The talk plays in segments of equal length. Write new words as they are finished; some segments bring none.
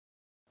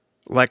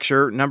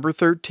Lecture number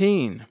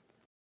 13.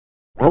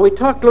 Well, we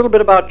talked a little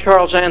bit about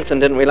Charles Anthon,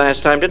 didn't we,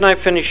 last time? Didn't I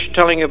finish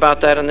telling you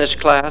about that in this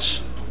class?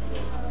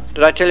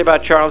 Did I tell you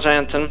about Charles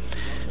Anthon?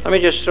 Let me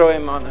just throw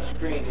him on the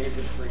screen here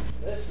just briefly.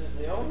 This is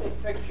the only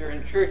picture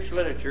in church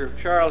literature of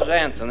Charles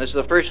Anthon. This is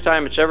the first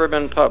time it's ever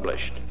been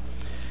published.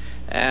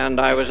 And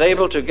I was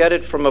able to get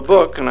it from a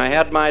book, and I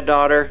had my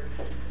daughter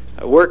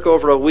work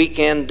over a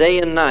weekend, day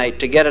and night,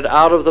 to get it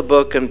out of the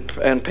book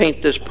and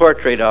paint this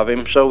portrait of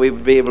him so we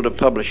would be able to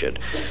publish it,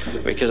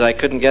 because I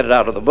couldn't get it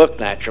out of the book,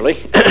 naturally.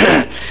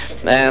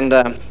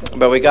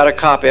 But we got a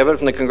copy of it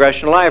from the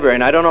Congressional Library,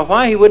 and I don't know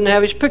why he wouldn't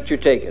have his picture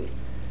taken.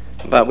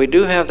 But we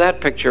do have that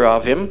picture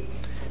of him,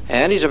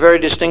 and he's a very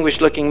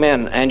distinguished-looking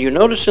man. And you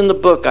notice in the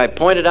book I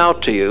pointed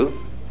out to you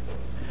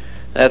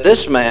that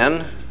this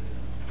man,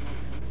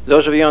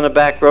 those of you on the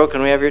back row,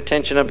 can we have your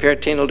attention up here?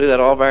 Tina will do that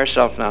all by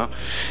herself now.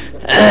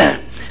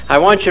 I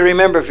want you to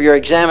remember for your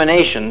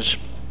examinations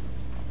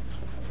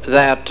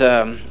that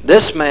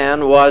this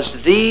man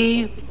was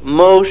the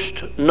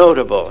most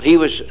notable. He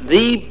was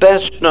the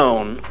best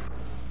known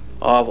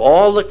of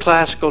all the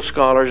classical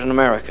scholars in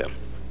America.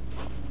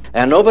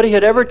 And nobody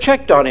had ever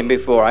checked on him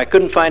before. I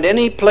couldn't find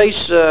any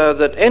place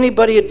that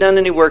anybody had done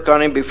any work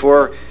on him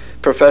before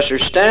Professor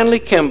Stanley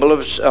Kimball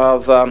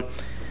of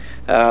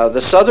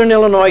the Southern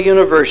Illinois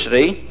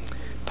University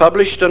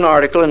published an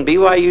article in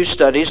BYU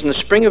Studies in the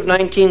spring of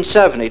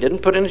 1970. He didn't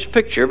put in his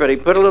picture, but he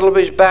put a little of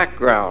his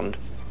background.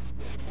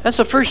 That's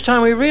the first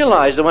time we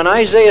realized that when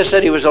Isaiah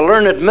said he was a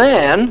learned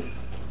man,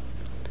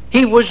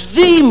 he was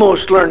the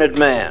most learned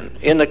man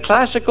in the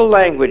classical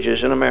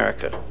languages in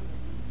America.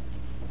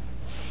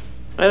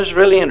 That was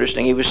really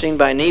interesting. He was seen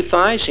by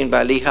Nephi, seen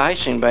by Lehi,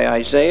 seen by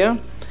Isaiah.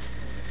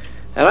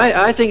 And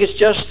I think it's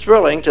just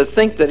thrilling to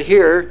think that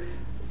here,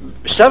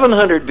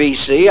 700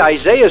 BC,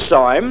 Isaiah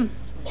saw him,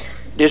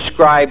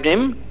 described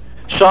him,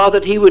 saw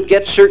that he would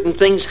get certain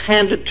things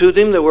handed to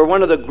them that were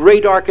one of the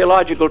great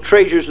archaeological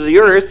treasures of the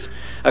earth,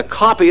 a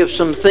copy of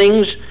some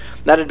things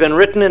that had been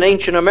written in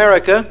ancient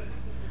America,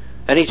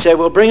 and he said,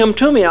 well, bring them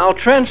to me, I'll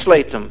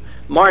translate them.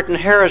 Martin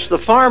Harris, the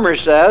farmer,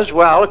 says,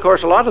 well, of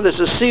course, a lot of this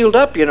is sealed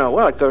up, you know.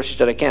 Well, of course, he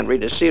said, I can't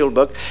read a sealed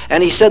book.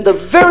 And he said the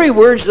very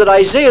words that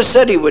Isaiah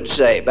said he would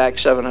say back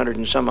 700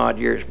 and some odd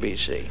years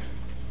BC.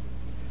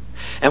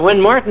 And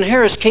when Martin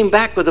Harris came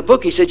back with the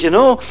book, he said, you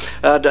know,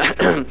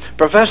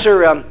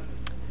 Professor,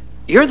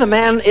 you're the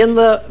man in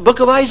the book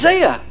of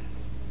Isaiah.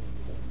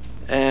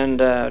 And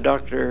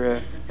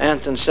Dr.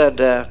 Anthon said,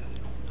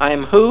 I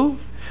am who?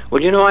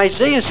 Well, you know,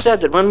 Isaiah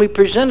said that when we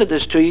presented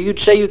this to you, you'd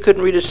say you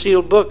couldn't read a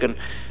sealed book. And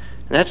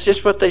that's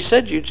just what they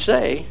said you'd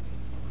say.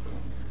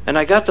 And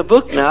I got the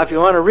book now if you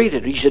want to read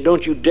it. He said,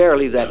 don't you dare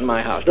leave that in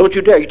my house. Don't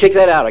you dare. You take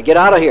that out. Get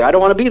out of here. I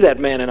don't want to be that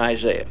man in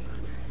Isaiah.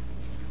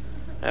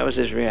 That was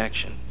his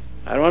reaction.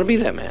 I don't want to be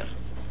that man.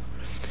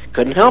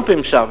 Couldn't help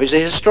himself. He's a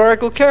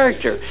historical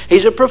character.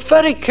 He's a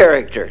prophetic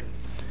character.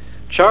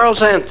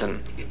 Charles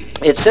Anthon.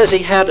 It says he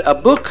had a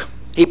book.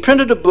 He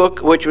printed a book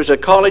which was a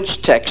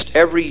college text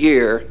every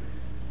year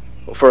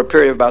for a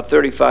period of about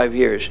 35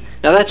 years.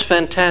 Now that's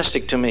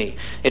fantastic to me.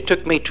 It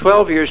took me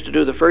 12 years to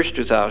do the first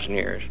 2,000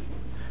 years,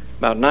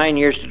 about 9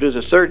 years to do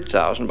the third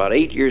 1,000, about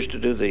 8 years to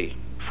do the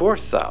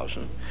fourth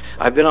 1,000.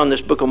 I've been on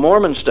this Book of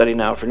Mormon study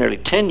now for nearly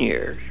 10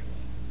 years.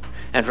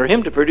 And for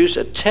him to produce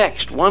a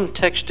text, one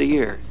text a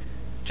year,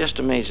 just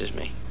amazes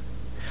me.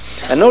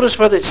 And notice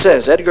what it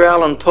says. Edgar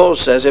Allan Poe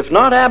says, if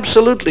not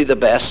absolutely the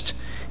best,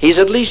 he's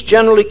at least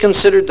generally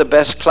considered the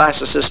best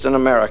classicist in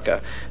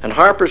America. And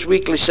Harper's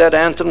Weekly said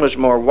Anthon was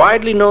more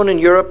widely known in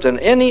Europe than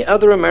any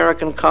other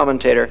American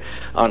commentator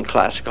on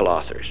classical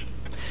authors.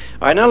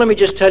 All right, now let me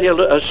just tell you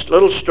a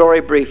little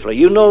story briefly.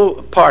 You know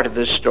part of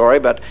this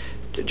story, but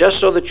just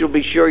so that you'll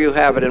be sure you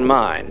have it in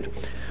mind.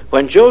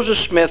 When Joseph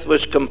Smith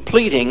was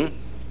completing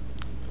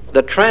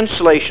the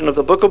translation of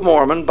the Book of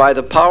Mormon by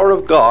the power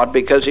of God,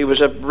 because he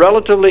was a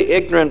relatively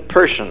ignorant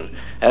person,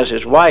 as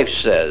his wife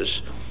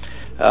says,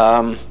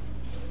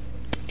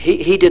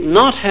 he did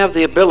not have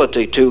the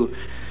ability to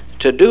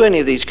do any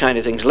of these kind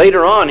of things.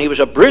 Later on, he was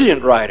a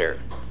brilliant writer.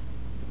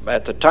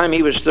 At the time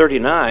he was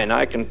 39,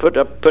 I can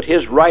put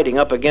his writing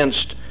up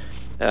against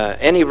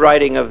any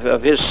writing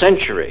of his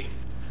century.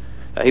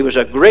 He was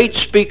a great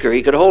speaker.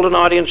 He could hold an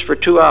audience for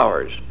 2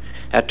 hours.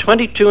 At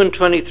 22 and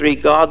 23,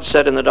 God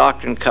said in the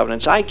Doctrine and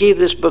Covenants, I gave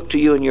this book to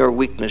you in your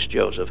weakness,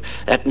 Joseph,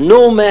 that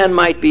no man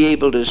might be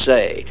able to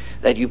say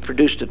that you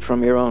produced it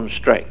from your own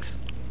strength,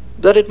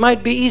 that it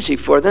might be easy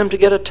for them to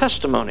get a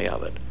testimony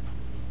of it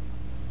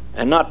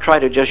and not try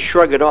to just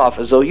shrug it off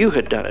as though you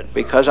had done it,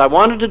 because I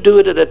wanted to do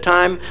it at a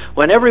time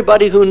when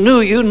everybody who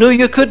knew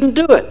you couldn't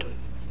do it.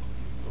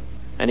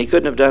 And he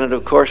couldn't have done it,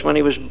 of course, when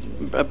he was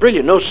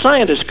brilliant. No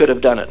scientist could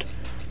have done it.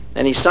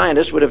 Any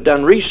scientist would have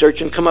done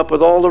research and come up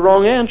with all the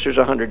wrong answers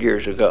 100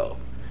 years ago.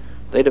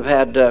 They'd have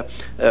had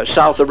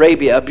South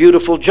Arabia a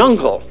beautiful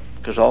jungle,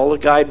 because all the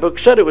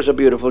guidebooks said it was a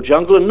beautiful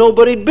jungle, and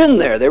nobody'd been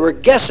there. They were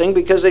guessing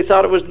because they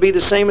thought it was to be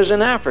the same as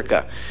in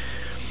Africa.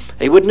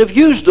 He wouldn't have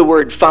used the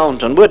word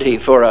fountain, would he,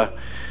 for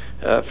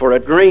a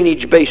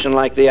drainage basin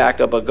like the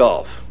Aqaba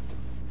Gulf.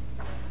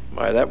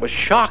 Why, that was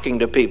shocking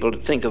to people to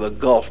think of a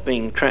gulf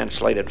being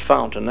translated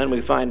fountain. Then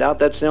we find out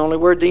that's the only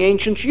word the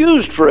ancients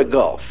used for a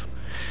gulf.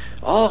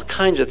 All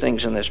kinds of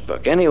things in this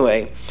book.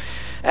 Anyway,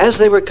 as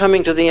they were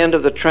coming to the end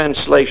of the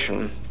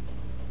translation,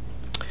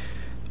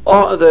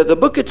 the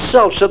book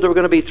itself said there were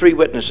going to be 3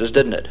 witnesses,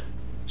 didn't it?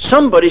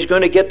 Somebody's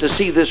going to get to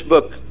see this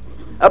book.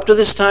 Up to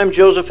this time,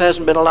 Joseph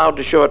hasn't been allowed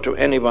to show it to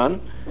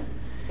anyone.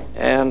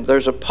 And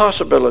there's a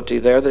possibility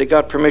there that he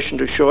got permission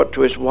to show it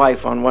to his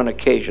wife on one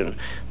occasion.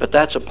 But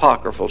that's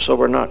apocryphal, so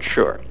we're not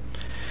sure.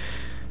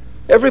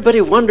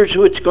 Everybody wonders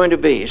who it's going to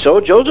be. So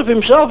Joseph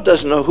himself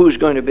doesn't know who's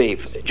going to be.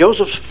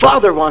 Joseph's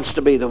father wants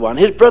to be the one.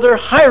 His brother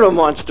Hiram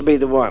wants to be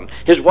the one.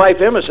 His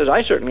wife Emma says,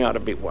 I certainly ought to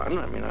be one.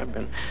 I mean, I've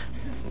been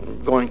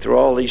going through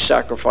all these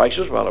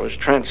sacrifices while it was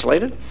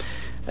translated.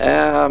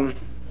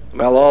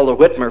 Well, all the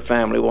Whitmer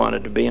family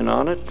wanted to be in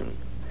on it.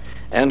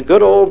 And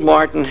good old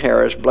Martin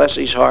Harris, bless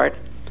his heart,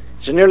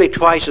 he's nearly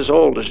twice as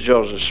old as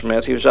Joseph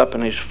Smith. He was up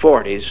in his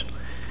 40s.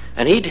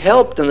 And he'd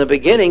helped in the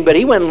beginning, but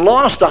he went and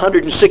lost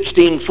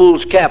 116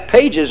 fool's cap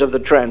pages of the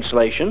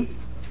translation,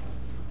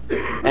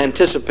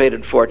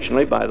 anticipated,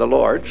 fortunately, by the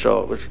Lord,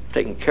 so it was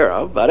taken care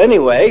of. But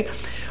anyway,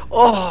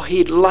 oh,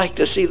 he'd like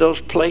to see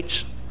those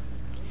plates.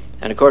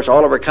 And, of course,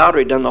 Oliver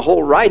Cowdery had done the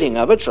whole writing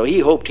of it, so he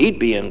hoped he'd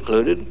be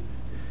included.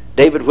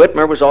 David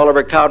Whitmer was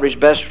Oliver Cowdery's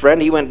best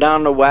friend. He went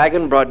down in a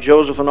wagon, brought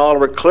Joseph and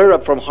Oliver clear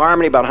up from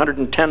Harmony, about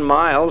 110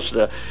 miles,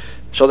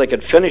 so they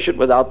could finish it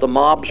without the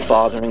mobs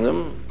bothering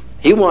them.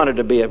 He wanted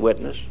to be a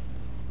witness.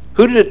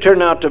 Who did it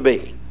turn out to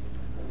be?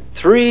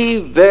 3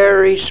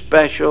 very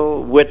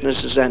special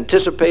witnesses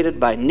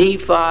anticipated by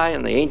Nephi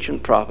and the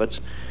ancient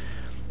prophets.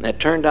 That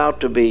turned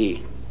out to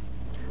be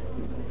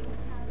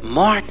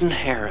Martin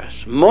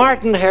Harris.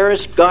 Martin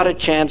Harris got a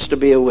chance to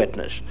be a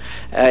witness.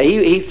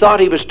 He thought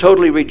he was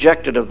totally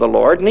rejected of the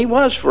Lord, and he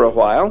was for a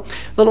while.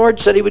 The Lord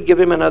said he would give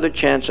him another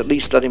chance, at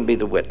least let him be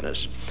the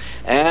witness.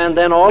 And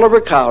then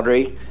Oliver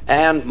Cowdery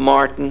and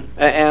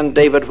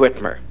David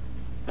Whitmer.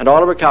 And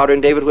Oliver Cowdery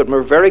and David Whitmer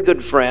were very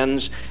good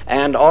friends,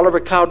 and Oliver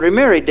Cowdery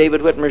married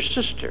David Whitmer's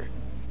sister.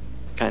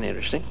 Kind of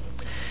interesting.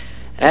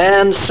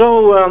 And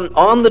so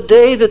on the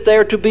day that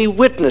they're to be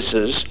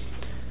witnesses,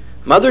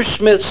 Mother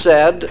Smith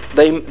said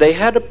they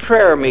had a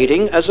prayer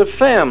meeting as a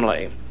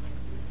family.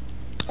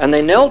 And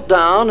they knelt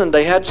down and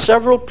they had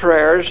several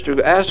prayers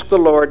to ask the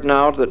Lord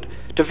now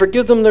to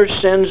forgive them their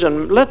sins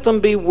and let them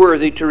be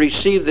worthy to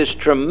receive this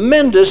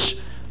tremendous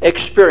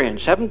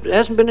experience.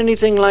 Hasn't been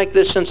anything like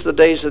this since the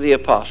days of the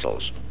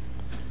apostles.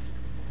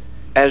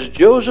 As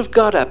Joseph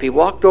got up, he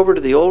walked over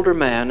to the older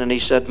man and he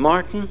said,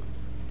 Martin,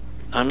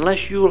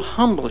 unless you'll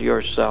humble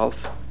yourself,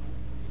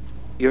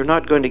 you're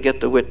not going to get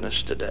the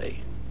witness today.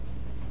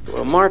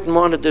 Well, Martin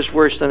wanted this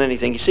worse than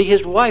anything. You see,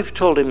 his wife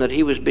told him that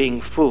he was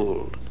being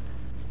fooled.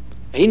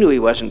 He knew he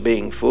wasn't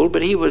being fooled,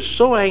 but he was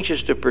so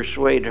anxious to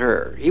persuade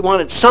her. He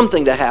wanted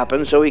something to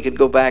happen so he could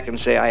go back and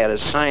say, I had a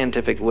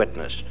scientific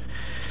witness.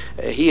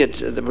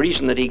 The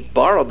reason that he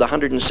borrowed the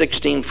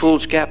 116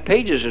 fool's cap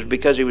pages is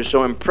because he was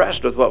so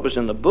impressed with what was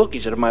in the book. He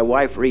said, if my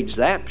wife reads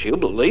that, she'll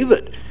believe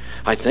it,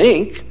 I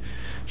think.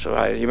 So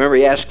you remember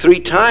he asked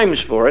 3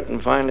 times for it,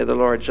 and finally the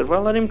Lord said,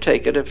 well, let him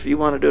take it if you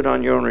want to do it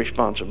on your own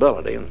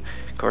responsibility. And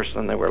of course,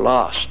 then they were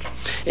lost.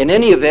 In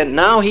any event,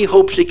 now he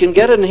hopes he can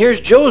get it. And here's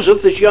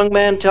Joseph, this young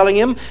man, telling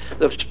him,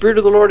 the Spirit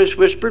of the Lord has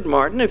whispered,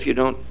 Martin, if you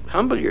don't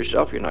humble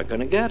yourself, you're not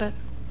going to get it.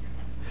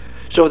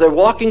 So they're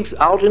walking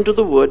out into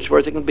the woods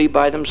where they can be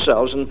by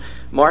themselves, and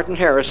Martin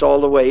Harris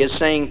all the way is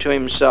saying to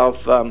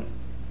himself, I'm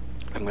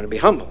going to be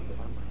humble.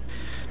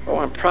 Oh,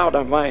 I'm proud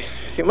of my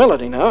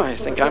humility now. I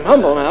think I'm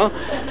humble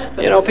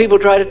now. You know, people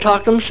try to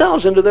talk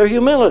themselves into their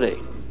humility.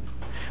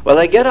 Well,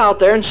 they get out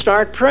there and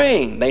start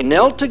praying. They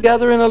knelt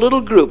together in a little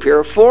group. Here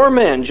are 4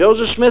 men,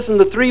 Joseph Smith and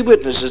the 3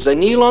 witnesses. They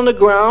kneel on the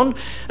ground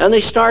and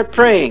they start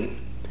praying.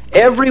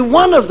 Every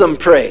one of them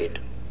prayed.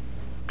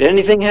 Did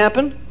anything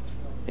happen?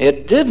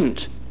 It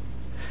didn't.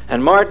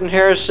 And Martin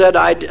Harris said,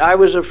 I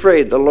was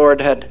afraid the Lord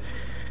had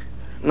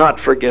not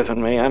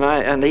forgiven me,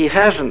 and he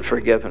hasn't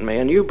forgiven me.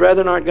 And you,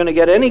 brethren, aren't going to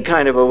get any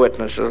kind of a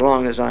witness as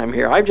long as I'm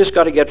here. I've just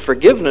got to get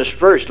forgiveness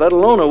first, let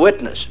alone a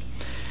witness.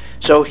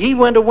 So he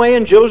went away,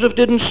 and Joseph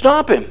didn't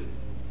stop him.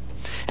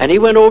 And he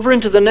went over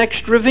into the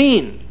next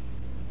ravine.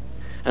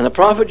 And the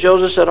prophet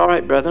Joseph said, all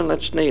right, brethren,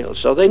 let's kneel.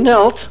 So they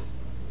knelt,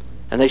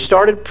 and they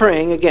started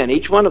praying again,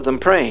 each one of them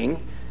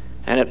praying.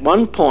 And at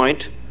one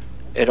point,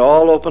 it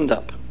all opened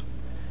up.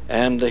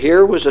 And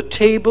here was a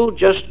table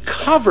just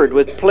covered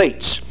with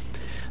plates.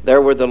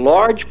 There were the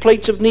large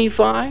plates of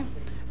Nephi.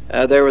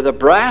 There were the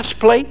brass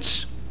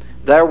plates.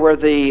 There were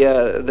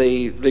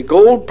the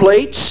gold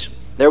plates.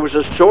 There was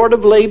a sword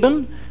of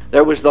Laban.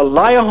 There was the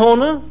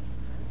Liahona,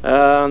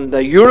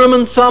 the Urim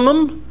and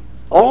Thummim,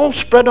 all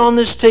spread on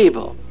this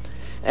table.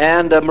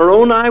 And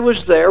Moroni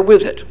was there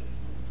with it.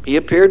 He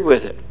appeared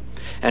with it.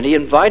 And he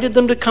invited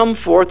them to come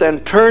forth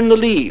and turn the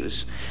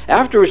leaves.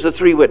 Afterwards, the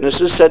 3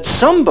 witnesses said,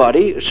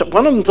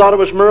 one of them thought it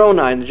was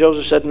Moroni, and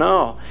Joseph said,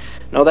 no,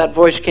 that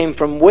voice came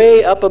from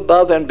way up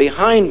above and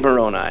behind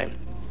Moroni.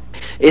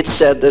 It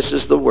said, this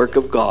is the work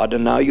of God,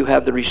 and now you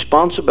have the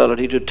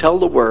responsibility to tell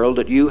the world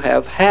that you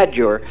have had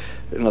your,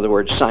 in other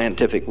words,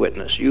 scientific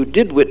witness. You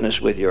did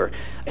witness with your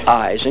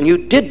eyes, and you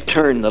did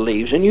turn the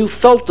leaves, and you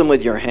felt them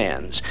with your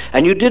hands,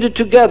 and you did it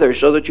together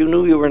so that you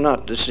knew you were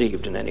not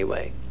deceived in any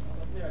way.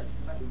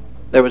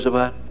 There was a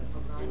what?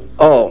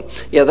 Oh,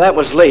 yeah, that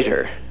was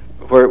later,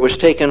 where it was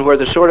taken, where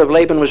the sword of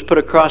Laban was put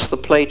across the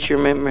plates, you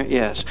remember?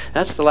 Yes,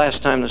 that's the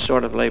last time the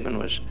sword of Laban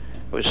was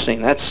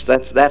seen.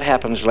 That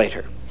happens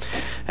later.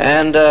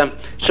 And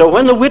so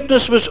when the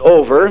witness was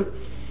over,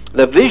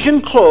 the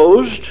vision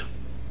closed.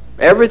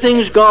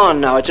 Everything's gone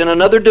now. It's in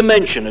another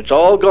dimension. It's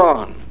all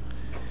gone.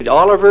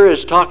 Oliver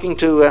is talking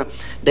to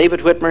David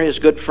Whitmer, his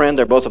good friend.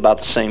 They're both about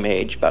the same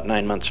age, about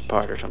 9 months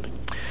apart or something.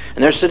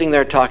 And they're sitting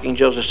there talking.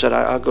 Joseph said,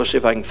 I'll go see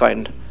if I can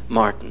find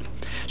Martin.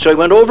 So he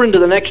went over into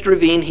the next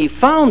ravine. He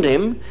found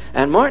him,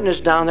 and Martin is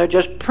down there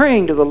just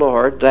praying to the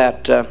Lord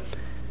that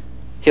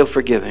he'll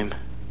forgive him.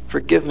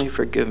 Forgive me,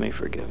 forgive me,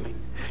 forgive me.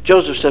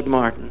 Joseph said,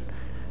 Martin,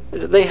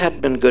 they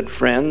had been good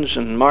friends,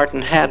 and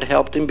Martin had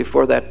helped him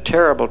before that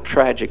terrible,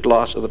 tragic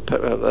loss of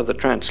the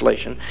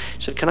translation.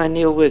 He said, can I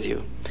kneel with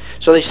you?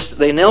 So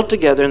they knelt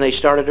together, and they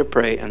started to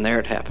pray, and there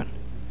it happened.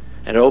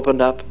 And it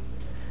opened up,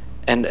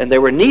 and they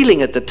were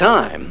kneeling at the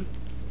time,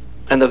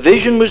 and the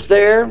vision was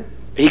there.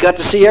 He got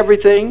to see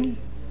everything,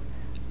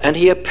 and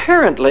he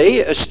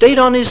apparently stayed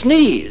on his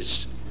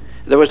knees.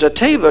 There was a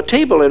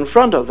table in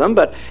front of them,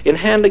 but in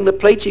handling the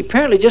plates, he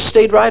apparently just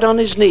stayed right on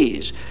his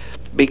knees,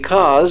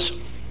 because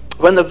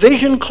when the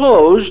vision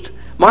closed,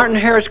 Martin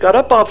Harris got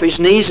up off his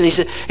knees and he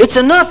said, it's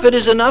enough, it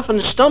is enough,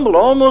 and stumbled,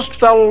 almost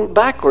fell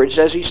backwards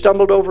as he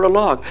stumbled over a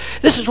log.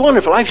 This is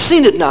wonderful. I've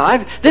seen it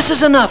now. This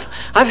is enough.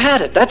 I've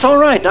had it. That's all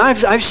right. Now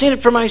I've seen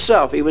it for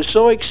myself. He was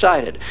so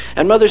excited.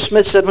 And Mother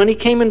Smith said when he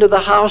came into the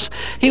house,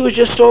 he was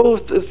just so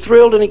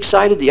thrilled and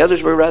excited. The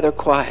others were rather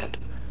quiet,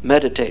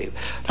 meditative.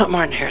 Not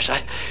Martin Harris.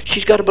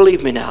 She's got to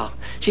believe me now.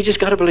 She just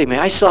got to believe me.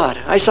 I saw it.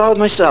 I saw it with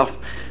myself.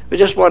 It was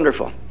just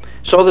wonderful.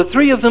 So the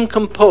three of them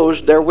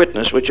composed their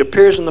witness, which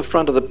appears in the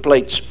front of the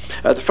plates,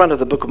 the front of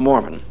the Book of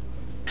Mormon.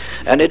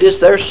 And it is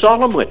their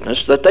solemn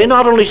witness that they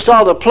not only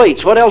saw the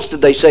plates, what else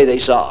did they say they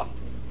saw?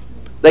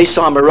 They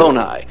saw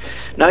Moroni.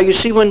 Now you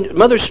see, when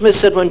Mother Smith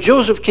said when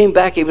Joseph came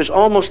back, he was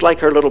almost like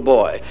her little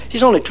boy.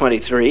 He's only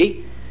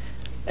 23.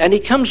 And he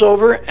comes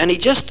over and he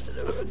just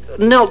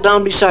knelt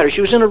down beside her.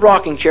 She was in a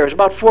rocking chair. It was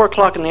about 4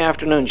 o'clock in the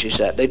afternoon, she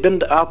said. They'd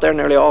been out there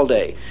nearly all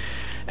day.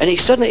 And he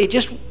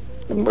just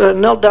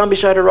knelt down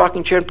beside her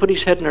rocking chair and put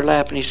his head in her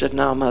lap, and he said,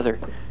 now, Mother,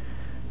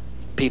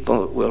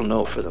 people will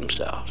know for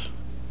themselves.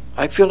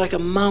 I feel like a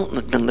mountain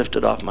had been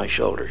lifted off my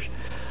shoulders.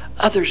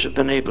 Others have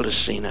been able to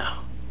see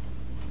now.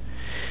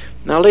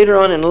 Now, later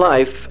on in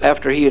life,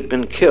 after he had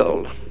been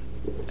killed,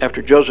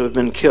 after Joseph had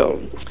been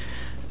killed,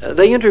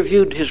 they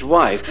interviewed his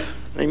wife.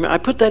 I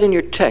put that in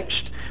your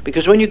text,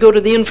 because when you go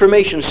to the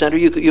information center,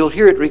 you'll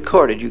hear it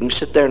recorded. You can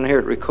sit there and hear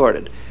it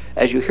recorded.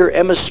 As you hear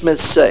Emma Smith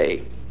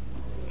say,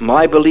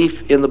 my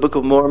belief in the Book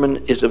of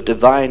Mormon is of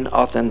divine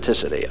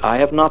authenticity. I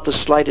have not the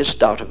slightest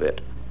doubt of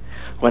it.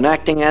 When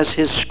acting as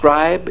his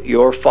scribe,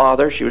 your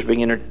father, she was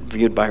being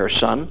interviewed by her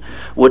son,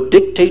 would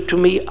dictate to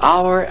me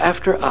hour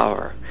after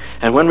hour.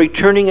 And when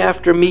returning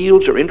after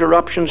meals or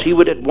interruptions, he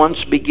would at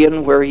once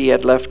begin where he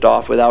had left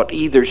off without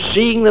either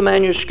seeing the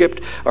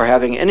manuscript or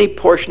having any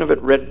portion of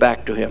it read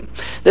back to him.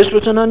 This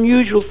was an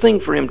unusual thing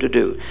for him to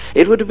do.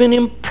 It would have been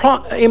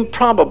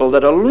improbable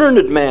that a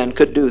learned man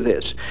could do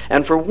this.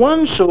 And for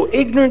one so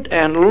ignorant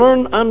and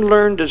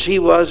unlearned as he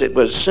was, it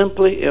was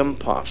simply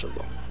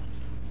impossible.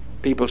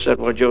 People said,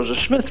 well, Joseph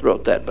Smith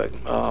wrote that book.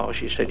 Oh,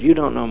 she said, you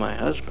don't know my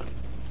husband.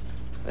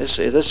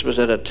 This was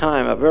at a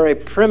time, a very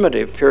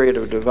primitive period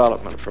of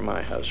development for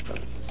my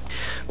husband.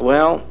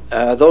 Well,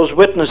 those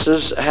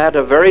witnesses had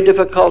a very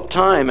difficult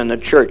time in the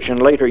church in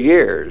later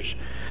years.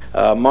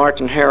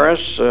 Martin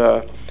Harris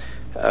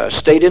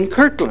stayed in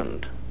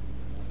Kirtland.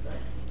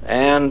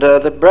 And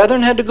the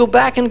brethren had to go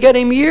back and get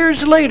him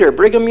years later.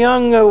 Brigham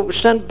Young was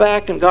sent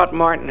back and got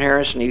Martin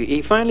Harris, and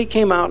he finally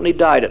came out and he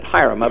died at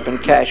Hiram up in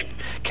Cache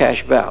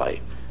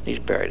Valley. He's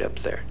buried up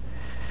there.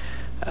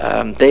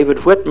 David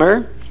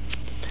Whitmer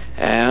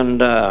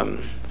and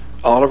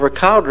Oliver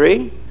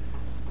Cowdery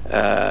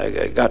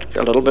got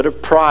a little bit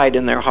of pride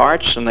in their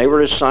hearts, and they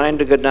were assigned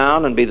to go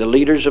down and be the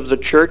leaders of the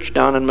church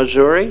down in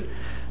Missouri,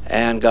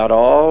 and got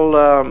all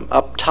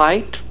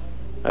uptight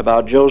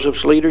about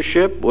Joseph's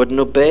leadership, wouldn't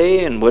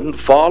obey and wouldn't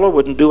follow,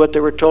 wouldn't do what they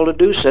were told to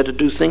do, said to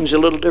do things a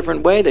little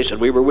different way. They said,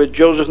 we were with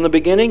Joseph in the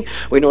beginning,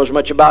 we know as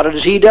much about it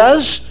as he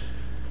does.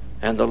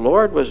 And the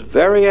Lord was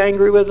very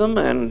angry with them,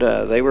 and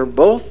they were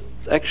both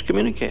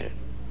excommunicated.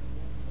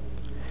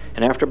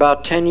 And after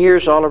about 10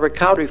 years, Oliver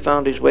Cowdery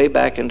found his way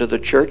back into the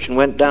church and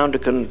went down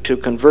to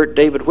convert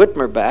David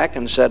Whitmer back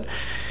and said,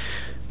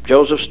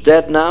 Joseph's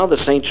dead now, the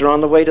saints are on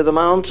the way to the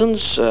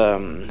mountains,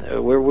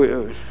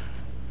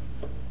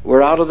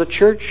 we're out of the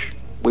church.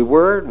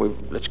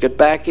 Let's get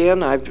back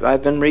in.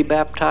 I've been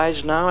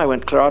rebaptized now. I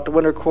went clear out to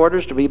winter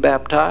quarters to be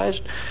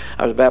baptized.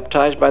 I was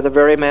baptized by the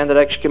very man that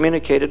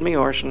excommunicated me,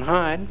 Orson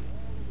Hyde.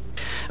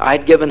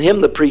 I'd given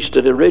him the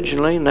priesthood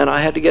originally, and then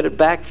I had to get it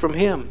back from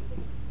him.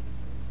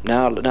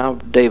 Now,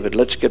 David,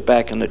 let's get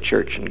back in the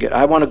church and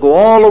I want to go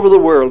all over the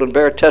world and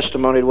bear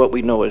testimony to what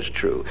we know is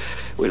true.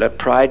 We let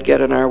pride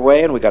get in our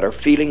way, and we got our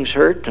feelings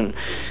hurt, and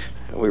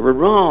we were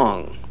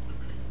wrong.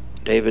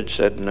 David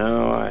said,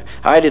 no,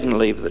 I didn't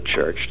leave the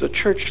church. The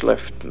church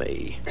left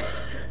me.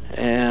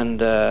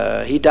 And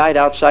he died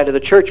outside of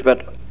the church,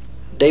 but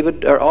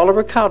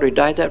Oliver Cowdery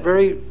died that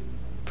very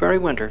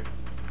winter.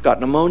 Got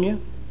pneumonia,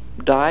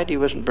 died. He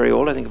wasn't very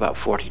old, I think about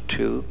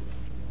 42.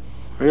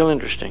 Real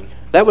interesting.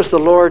 That was the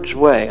Lord's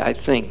way, I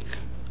think,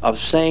 of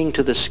saying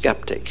to the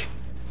skeptic,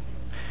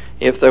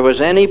 if there was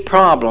any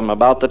problem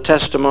about the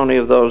testimony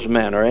of those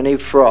men or any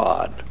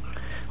fraud,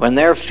 when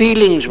their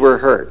feelings were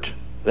hurt,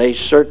 they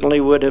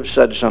certainly would have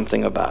said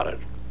something about it.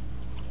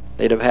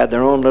 They'd have had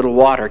their own little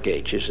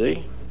Watergate, you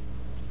see.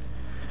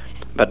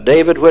 But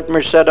David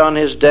Whitmer said on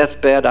his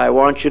deathbed, I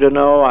want you to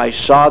know I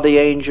saw the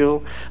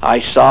angel, I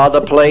saw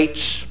the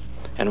plates,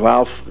 and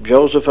while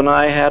Joseph and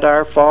I had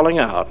our falling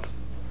out,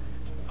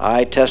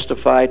 I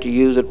testify to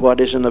you that what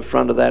is in the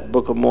front of that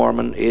Book of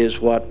Mormon is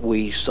what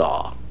we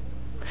saw.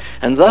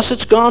 And thus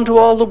it's gone to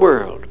all the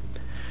world,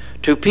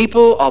 to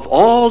people of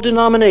all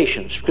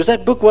denominations, because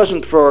that book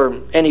wasn't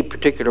for any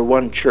particular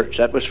one church.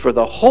 That was for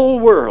the whole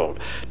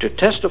world to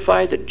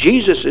testify that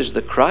Jesus is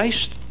the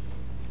Christ,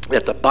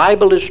 that the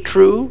Bible is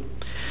true.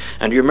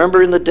 And you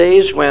remember in the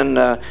days when,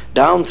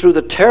 down through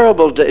the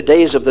terrible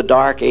days of the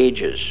Dark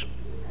Ages,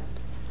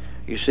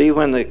 you see,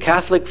 when the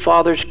Catholic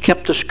fathers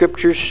kept the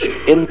scriptures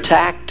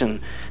intact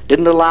and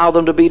didn't allow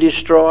them to be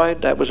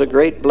destroyed, that was a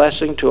great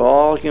blessing to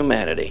all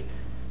humanity.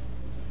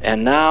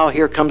 And now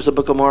here comes the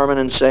Book of Mormon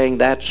and saying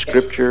that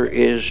scripture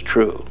is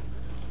true.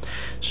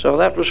 So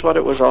that was what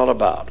it was all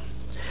about.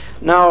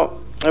 Now,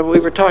 we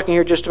were talking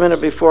here just a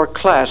minute before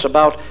class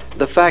about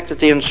the fact that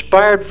the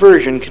inspired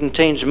version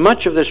contains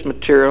much of this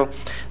material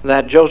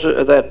that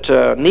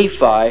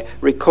Nephi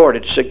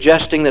recorded,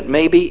 suggesting that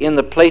maybe in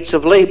the plates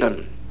of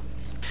Laban,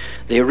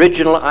 the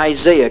original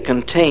Isaiah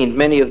contained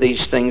many of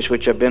these things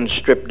which have been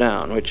stripped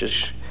down, which is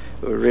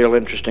a real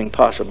interesting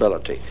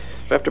possibility.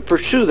 We have to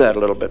pursue that a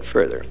little bit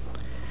further.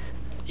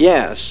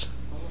 Yes.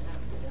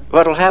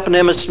 What will happen to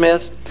Emma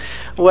Smith?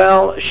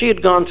 Well, she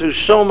had gone through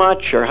so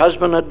much. Her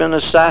husband had been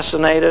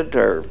assassinated.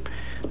 Her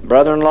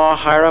brother-in-law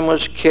Hiram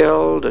was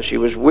killed. She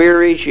was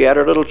weary. She had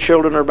her little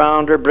children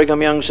around her.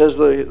 Brigham Young says,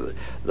 the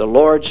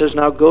Lord says,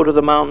 now go to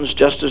the mountains,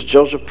 just as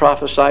Joseph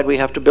prophesied. We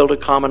have to build a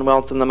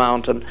commonwealth in the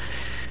mountain.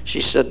 She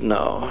said,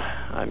 no,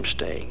 I'm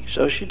staying.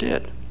 So she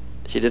did.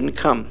 She didn't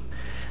come.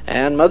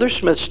 And Mother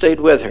Smith stayed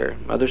with her.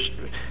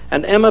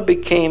 And Emma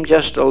became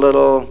just a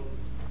little,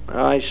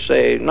 I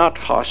say, not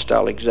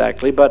hostile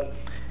exactly, but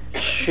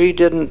she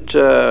didn't,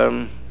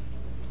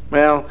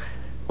 well,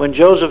 when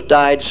Joseph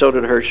died, so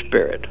did her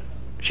spirit.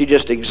 She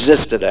just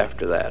existed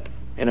after that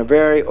in a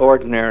very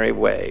ordinary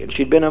way. And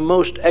she'd been a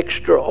most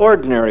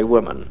extraordinary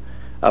woman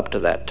up to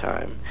that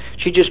time.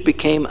 She just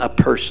became a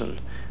person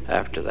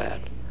after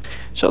that.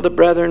 So the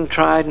brethren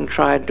tried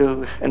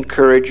to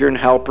encourage her and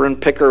help her and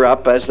pick her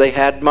up, as they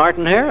had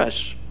Martin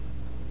Harris.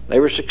 They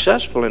were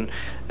successful in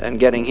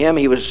getting him.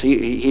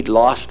 He'd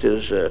lost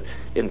his,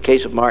 in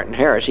case of Martin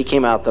Harris, he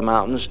came out the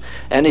mountains,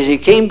 and as he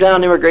came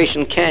down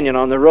Immigration Canyon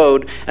on the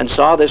road and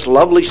saw this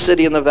lovely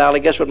city in the valley,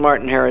 guess what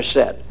Martin Harris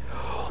said?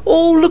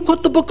 Oh, look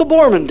what the Book of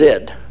Mormon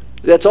did.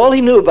 That's all he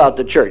knew about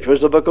the church,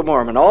 was the Book of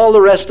Mormon. All the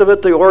rest of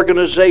it, the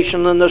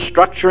organization and the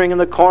structuring and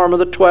the quorum of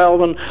the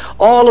 12 and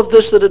all of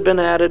this that had been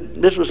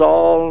added, this was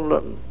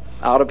all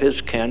out of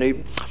his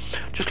ken.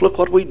 Just look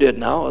what we did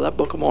now, that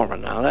Book of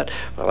Mormon now. That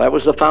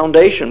was the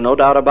foundation, no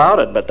doubt about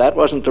it, but that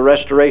wasn't the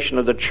restoration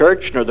of the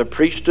church, nor the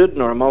priesthood,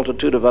 nor a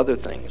multitude of other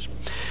things.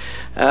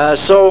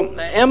 So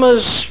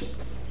Emma's,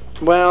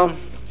 well,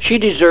 she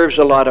deserves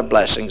a lot of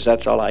blessings,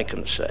 that's all I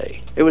can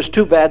say. It was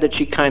too bad that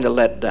she kind of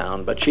let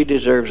down, but she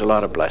deserves a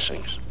lot of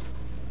blessings.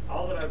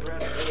 All that I've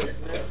read of Emma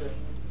Smith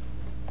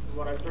and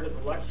what I've heard of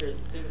the lectures,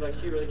 it seems like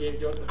she really gave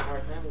Joseph a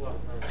hard time a lot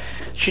of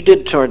times. She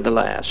did toward the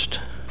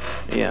last,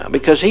 yeah,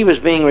 because he was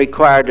being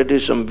required to do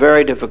some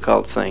very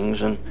difficult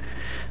things, and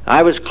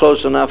I was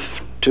close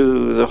enough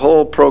to the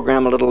whole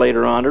program a little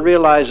later on to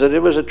realize that it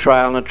was a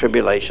trial and a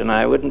tribulation.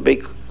 I wouldn't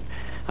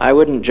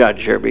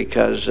judge her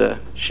because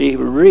she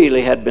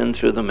really had been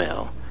through the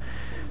mill.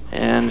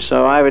 And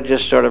so I would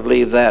just sort of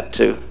leave that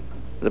to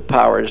the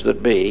powers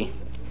that be.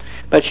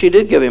 But she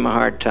did give him a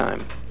hard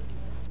time.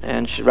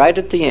 And right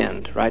at the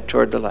end, right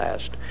toward the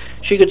last,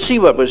 she could see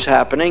what was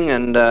happening,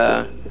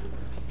 and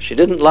she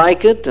didn't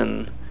like it.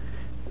 And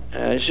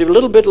she's a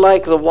little bit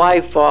like the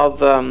wife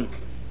of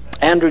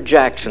Andrew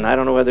Jackson. I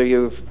don't know whether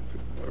you've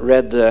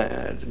read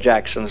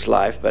Jackson's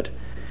life, but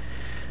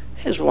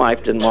his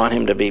wife didn't want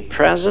him to be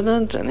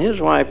president, and his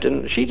wife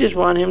didn't. She just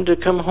wanted him to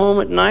come home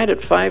at night at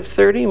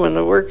 5:30 when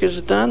the work is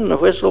done and the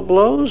whistle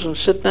blows, and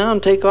sit down,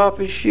 take off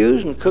his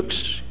shoes, and cook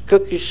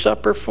his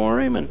supper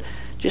for him, and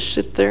just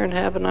sit there and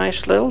have a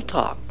nice little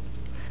talk.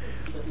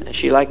 And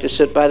she liked to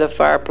sit by the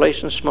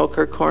fireplace and smoke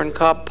her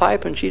corncob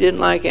pipe, and she didn't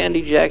like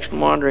Andy Jackson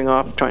wandering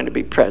off trying to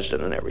be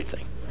president and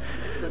everything.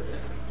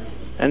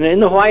 And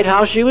in the White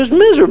House, she was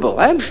miserable,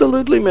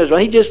 absolutely miserable.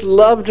 He just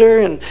loved her,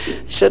 and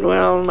he said,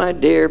 well, my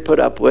dear, put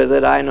up with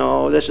it. I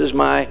know, this is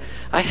I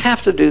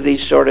have to do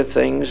these sort of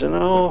things, and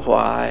oh,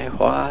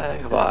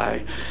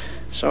 why?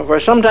 So, of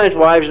course, sometimes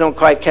wives don't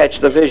quite catch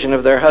the vision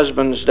of their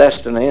husband's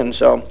destiny, and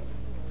so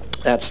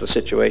that's the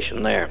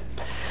situation there.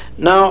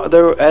 Now,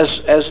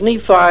 as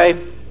Nephi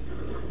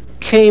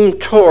came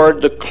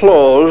toward the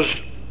close,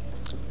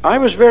 I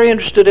was very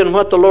interested in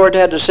what the Lord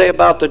had to say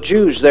about the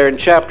Jews there in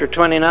chapter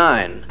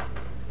 29.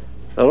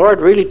 The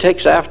Lord really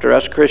takes after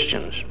us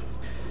Christians.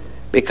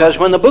 Because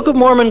when the Book of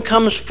Mormon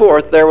comes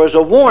forth, there was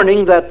a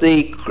warning that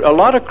a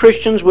lot of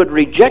Christians would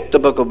reject the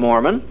Book of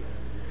Mormon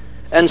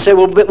and say,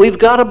 well, but we've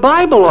got a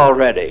Bible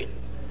already.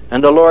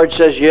 And the Lord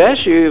says,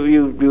 yes,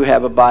 you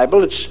have a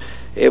Bible.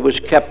 It was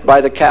kept by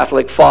the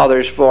Catholic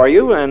fathers for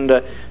you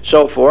and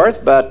so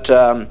forth, but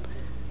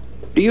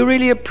do you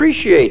really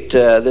appreciate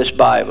this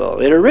Bible?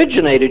 It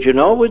originated, you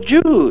know, with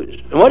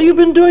Jews. And what have you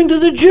been doing to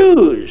the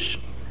Jews?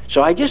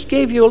 So I just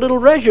gave you a little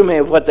resume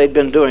of what they'd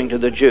been doing to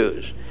the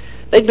Jews.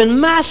 They'd been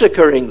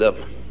massacring them.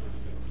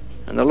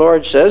 And the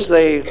Lord says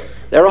they're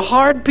a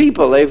hard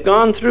people. They've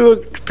gone through a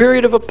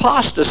period of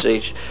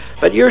apostasy.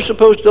 But you're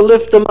supposed to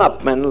lift them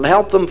up and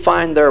help them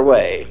find their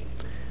way.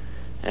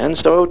 And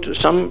so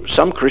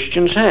some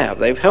Christians have.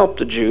 They've helped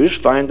the Jews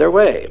find their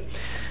way.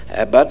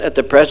 But at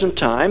the present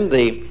time,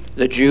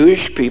 the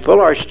Jewish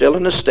people are still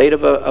in a state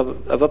of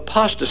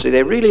apostasy.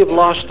 They really have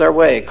lost their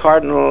way.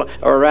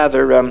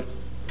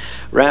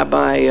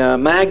 Rabbi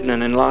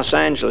Magnan in Los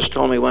Angeles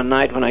told me one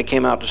night when I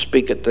came out to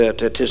speak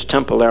at his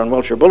temple there on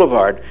Wilshire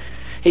Boulevard.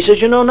 He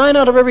says, you know, 9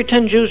 out of every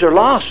 10 Jews are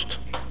lost.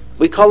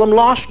 We call them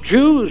lost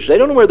Jews. They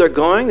don't know where they're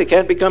going. They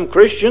can't become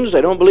Christians.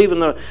 They don't believe in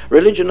the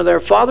religion of their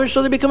fathers,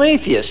 so they become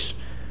atheists.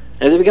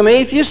 And if they become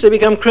atheists, they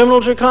become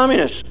criminals or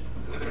communists.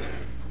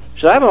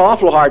 So I have an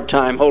awful hard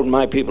time holding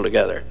my people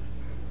together.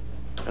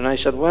 And I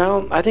said,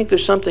 well, I think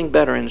there's something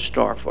better in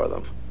store for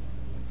them.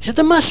 He said,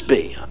 there must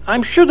be.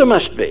 I'm sure there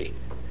must be.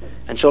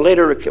 And so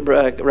later,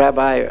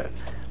 Rabbi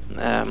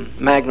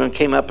Magnan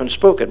came up and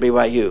spoke at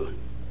BYU.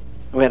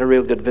 We had a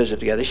real good visit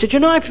together. He said, you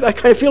know, I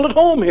kind of feel at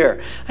home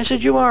here. I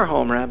said, you are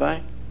home,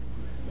 Rabbi.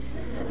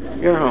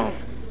 You're home.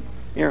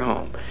 You're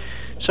home.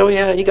 So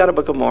he got a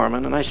Book of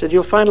Mormon, and I said,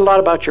 you'll find a lot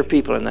about your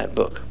people in that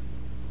book.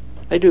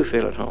 They do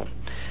feel at home.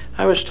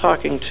 I was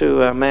talking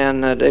to a man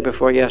the day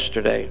before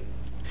yesterday.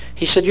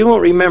 He said, you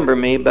won't remember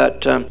me,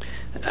 but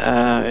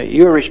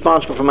you were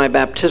responsible for my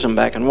baptism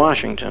back in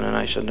Washington. And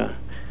I said,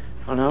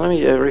 well, now let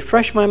me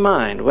refresh my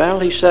mind. Well,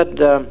 he said,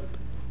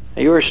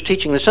 you were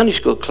teaching the Sunday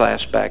school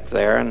class back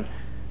there, and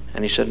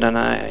he said, then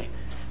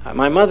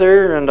my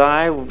mother and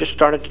I just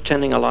started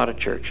attending a lot of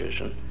churches,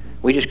 and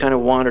we just kind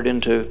of wandered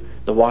into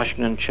the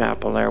Washington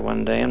Chapel there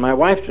one day. And my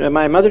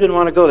mother didn't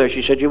want to go there.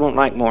 She said, you won't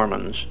like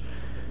Mormons.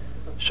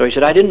 So he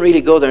said, I didn't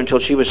really go there until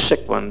she was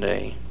sick one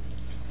day.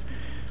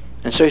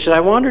 And so he said, I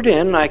wandered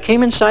in, and I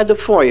came inside the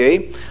foyer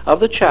of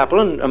the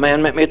chapel, and a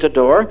man met me at the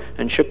door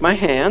and shook my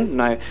hand,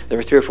 and there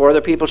were 3 or 4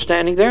 other people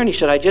standing there, and he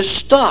said, I just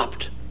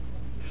stopped.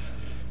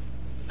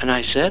 And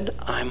I said,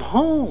 I'm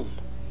home.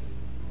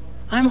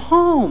 I'm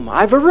home.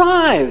 I've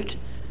arrived.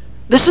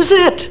 This is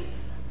it.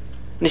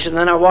 And he said, and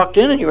then I walked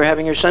in, and you were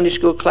having your Sunday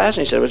school class,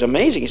 and he said, it was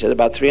amazing. He said,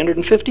 about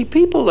 350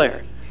 people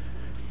there.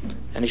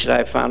 And he said,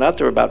 I found out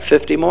there were about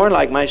 50 more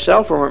like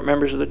myself who weren't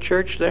members of the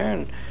church there.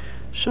 And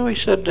so he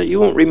said, you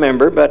won't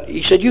remember, but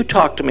he said, you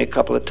talked to me a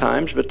couple of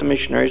times, but the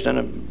missionaries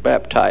then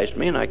baptized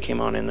me, and I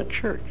came on in the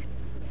church.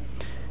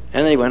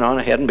 And then he went on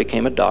ahead and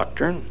became a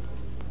doctor.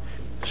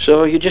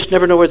 So you just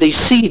never know where these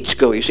seeds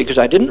go, you see, because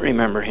I didn't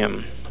remember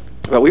him.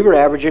 Well, we were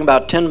averaging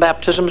about 10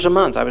 baptisms a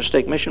month. I was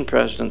stake mission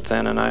president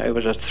then, and it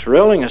was a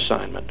thrilling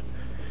assignment.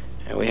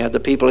 And we had the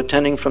people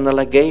attending from the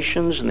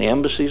legations and the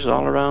embassies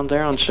all around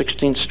there on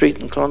 16th Street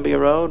and Columbia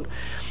Road.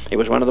 It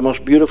was one of the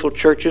most beautiful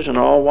churches in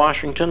all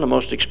Washington, the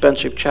most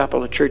expensive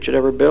chapel the church had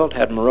ever built.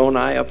 Had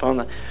Moroni up on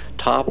the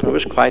top, and it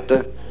was quite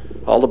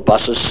all the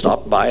buses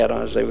stopped by it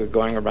as they were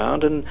going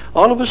around. And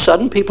all of a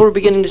sudden, people were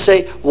beginning to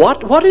say,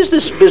 what is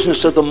this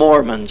business of the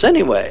Mormons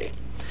anyway?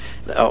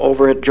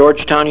 Over at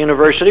Georgetown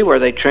University, where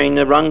they train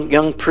the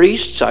young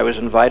priests, I was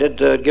invited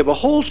to give a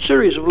whole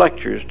series of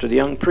lectures to the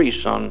young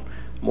priests on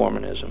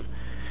Mormonism.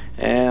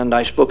 And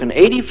I spoke in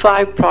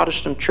 85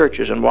 Protestant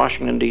churches in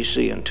Washington,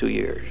 D.C. in 2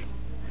 years.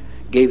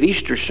 Gave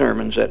Easter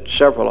sermons at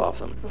several of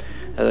them.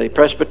 The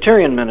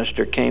Presbyterian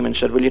minister came and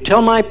said, will you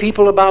tell my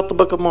people about the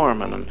Book of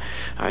Mormon? And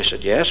I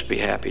said, yes, be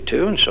happy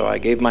to. And so I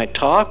gave my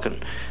talk,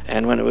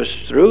 and when it was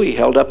through, he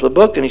held up the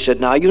book, and he said,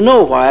 now you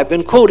know why I've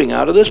been quoting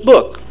out of this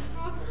book.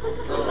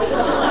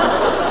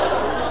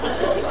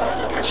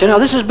 See, now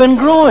this has been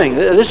growing.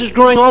 This is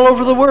growing all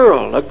over the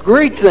world. A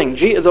great thing.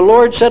 The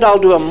Lord said, I'll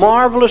do a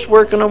marvelous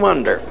work and a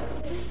wonder.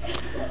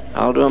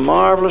 I'll do a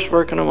marvelous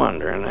work and a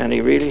wonder. And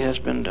he really has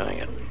been doing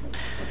it.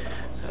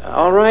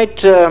 All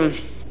right.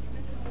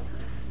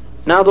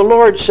 Now the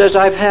Lord says,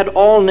 I've had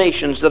all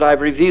nations that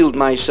I've revealed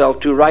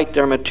myself to write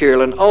their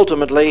material, and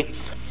ultimately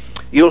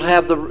you'll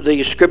have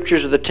the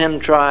scriptures of the 10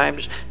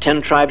 tribes.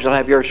 10 tribes will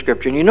have your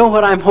scripture. And you know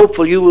what I'm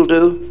hopeful you will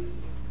do?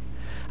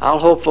 I'll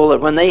hopeful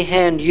that when they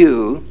hand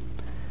you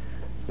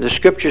the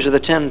scriptures of the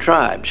 10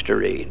 tribes to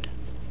read,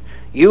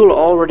 you'll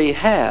already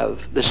have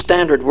the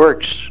standard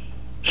works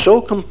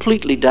so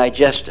completely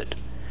digested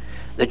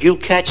that you'll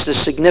catch the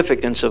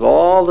significance of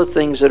all the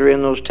things that are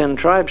in those 10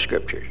 tribe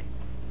scriptures.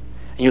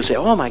 And you'll say,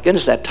 oh my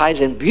goodness, that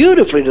ties in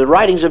beautifully to the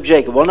writings of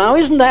Jacob. Well, now,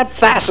 isn't that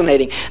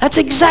fascinating? That's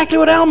exactly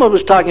what Alma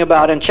was talking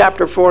about in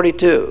chapter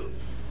 42.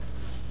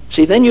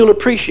 See, then you'll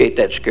appreciate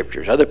that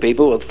scriptures. Other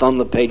people will thumb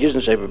the pages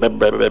and say,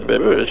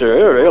 it's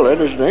real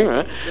interesting,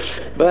 right?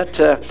 But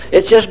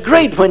it's just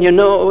great when you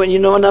know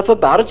enough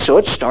about it, so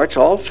it starts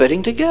all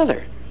fitting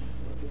together.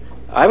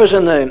 I was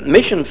in the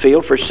mission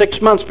field for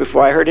 6 months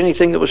before I heard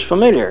anything that was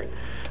familiar,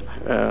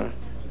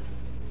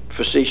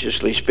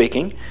 facetiously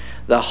speaking.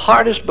 The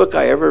hardest book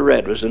I ever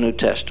read was the New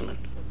Testament.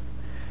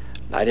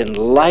 I didn't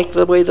like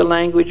the way the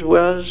language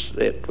was.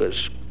 It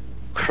was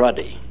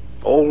cruddy,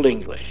 Old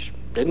English.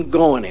 Didn't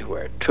go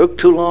anywhere. It took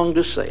too long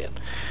to say it.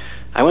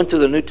 I went through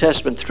the New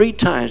Testament 3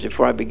 times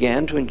before I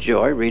began to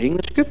enjoy reading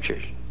the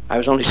scriptures. I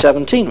was only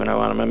 17 when I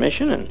went on my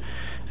mission, and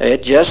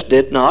it just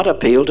did not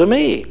appeal to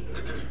me.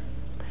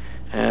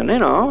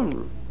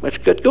 And, let's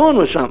get going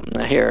with something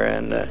here.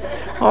 And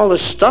all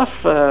this stuff,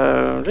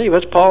 gee,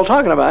 what's Paul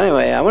talking about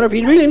anyway? I wonder if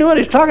he really knew what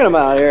he's talking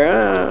about here.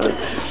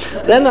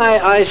 Then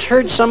I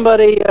heard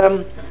somebody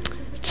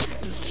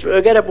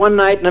get up one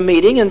night in a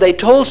meeting, and they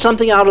told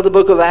something out of the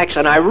book of Acts,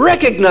 and I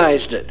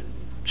recognized it.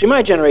 See,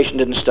 my generation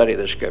didn't study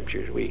the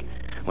scriptures. We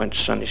went to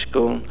Sunday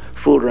school and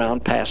fooled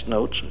around, passed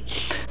notes, and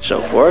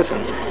so forth.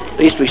 And at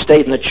least we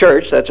stayed in the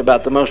church. That's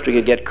about the most we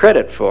could get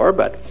credit for.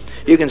 But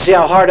you can see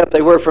how hard up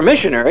they were for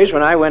missionaries.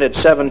 When I went at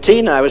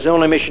 17, I was the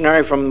only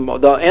missionary from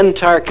the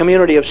entire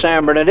community of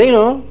San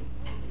Bernardino.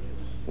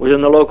 It was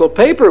in the local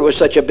paper. It was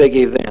such a big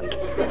event.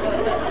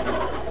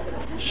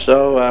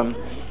 So,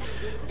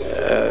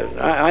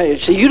 I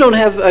see, you don't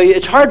have,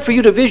 it's hard for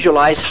you to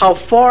visualize how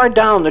far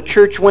down the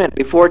church went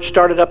before it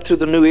started up through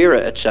the new era,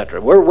 etc.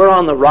 We're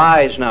on the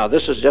rise now.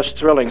 This is just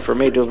thrilling for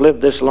me to have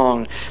lived this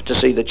long to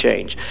see the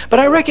change. But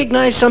I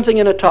recognized something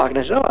in a talk, and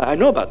I said, oh, I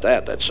know about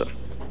that. That's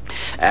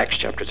Acts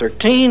chapter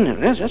 13,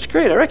 and that's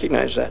great. I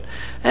recognize that.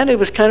 And it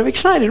was kind of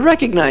exciting to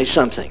recognize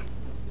something.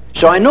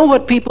 So I know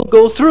what people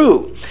go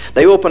through.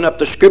 They open up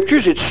the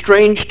scriptures. It's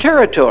strange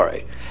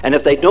territory. And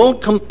if they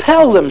don't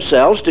compel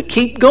themselves to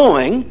keep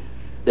going,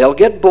 they'll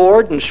get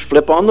bored and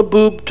flip on the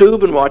boob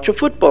tube and watch a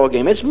football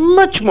game. It's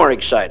much more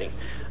exciting.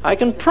 I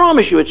can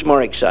promise you it's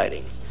more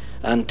exciting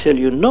until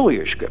you know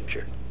your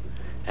scripture.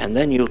 And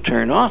then you'll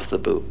turn off the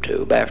boob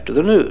tube after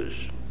the news.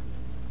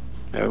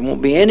 There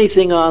won't be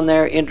anything on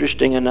there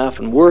interesting enough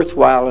and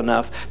worthwhile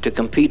enough to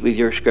compete with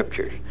your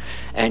scriptures.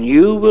 And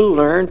you will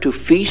learn to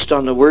feast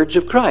on the words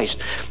of Christ.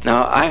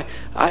 Now,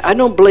 I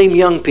don't blame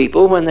young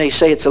people when they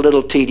say it's a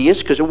little tedious,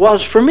 because it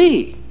was for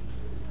me.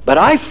 But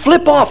I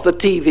flip off the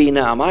TV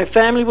now. My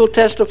family will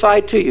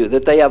testify to you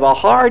that they have a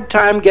hard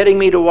time getting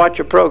me to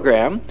watch a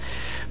program,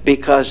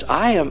 because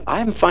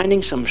I'm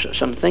finding some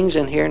things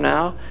in here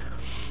now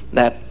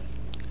that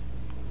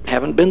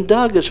haven't been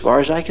dug as far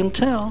as I can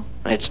tell.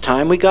 It's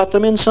time we got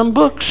them in some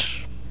books.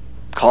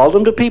 Called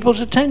them to people's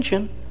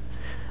attention.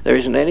 There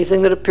isn't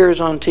anything that appears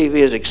on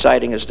TV as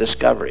exciting as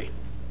discovery.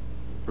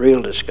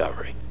 Real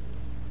discovery.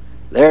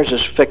 Theirs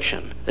is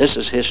fiction. This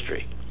is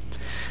history.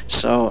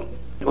 So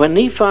when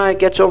Nephi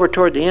gets over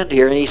toward the end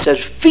here and he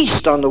says,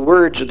 feast on the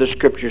words of the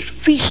scriptures,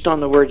 feast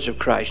on the words of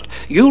Christ,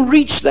 you'll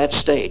reach that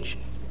stage.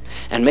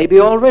 And maybe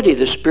already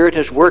the Spirit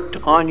has worked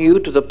on you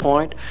to the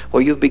point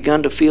where you've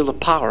begun to feel the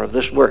power of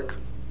this work.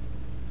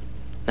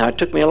 Now, it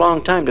took me a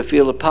long time to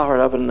feel the power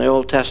of it in the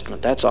Old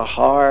Testament. That's a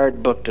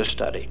hard book to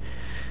study.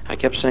 I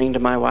kept saying to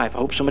my wife, I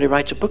hope somebody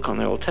writes a book on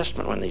the Old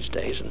Testament one of these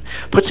days and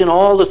puts in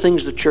all the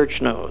things the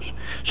church knows.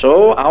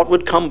 So out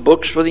would come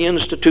books for the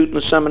Institute and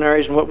the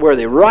seminaries, and what were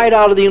they? Right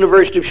out of the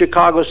University of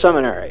Chicago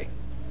Seminary.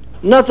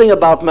 Nothing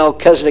about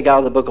Melchizedek out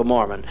of the Book of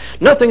Mormon.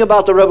 Nothing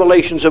about the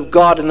revelations of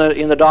God in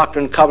the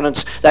Doctrine and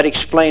Covenants that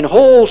explain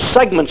whole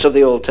segments of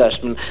the Old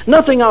Testament.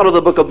 Nothing out of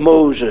the Book of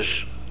Moses.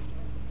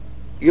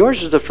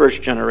 Yours is the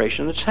first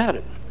generation that's had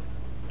it.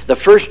 The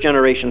first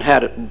generation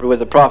had it with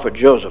the prophet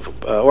Joseph.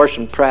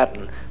 Orson Pratt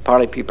and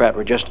Parley P. Pratt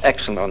were just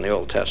excellent on the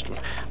Old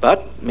Testament.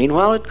 But,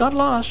 meanwhile, it got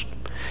lost.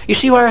 You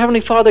see why our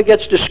Heavenly Father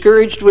gets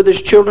discouraged with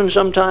His children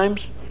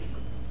sometimes?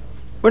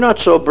 We're not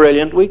so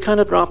brilliant. We kind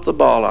of drop the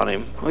ball on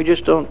Him. We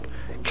just don't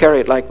carry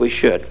it like we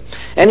should.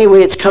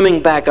 Anyway, it's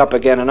coming back up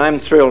again, and I'm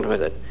thrilled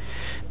with it.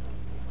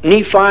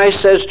 Nephi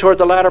says toward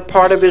the latter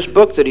part of his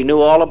book that he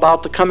knew all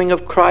about the coming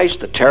of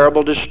Christ, the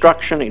terrible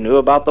destruction. He knew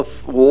about the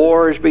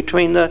wars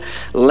between the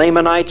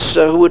Lamanites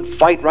who would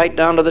fight right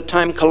down to the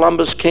time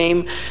Columbus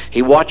came.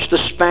 He watched the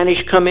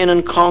Spanish come in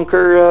and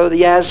conquer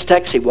the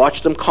Aztecs. He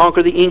watched them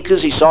conquer the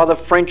Incas. He saw the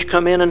French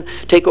come in and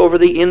take over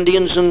the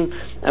Indians and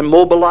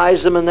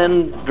mobilize them and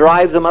then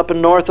drive them up in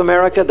North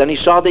America. Then he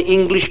saw the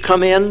English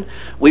come in.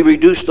 We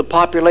reduced the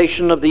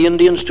population of the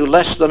Indians to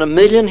less than 1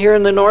 million here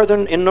in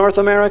North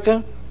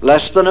America.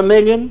 Less than 1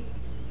 million.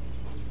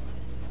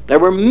 There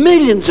were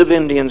millions of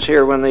Indians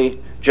here when the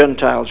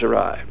Gentiles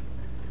arrived.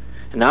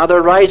 And now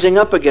they're rising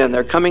up again.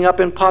 They're coming up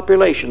in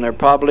population. They're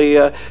probably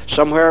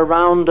somewhere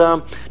around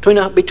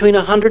between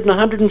 100 and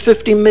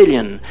 150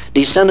 million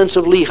descendants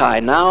of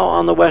Lehi now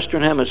on the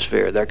Western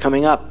Hemisphere. They're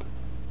coming up.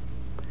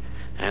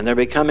 And they're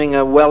becoming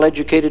a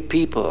well-educated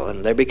people,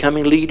 and they're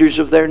becoming leaders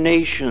of their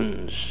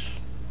nations.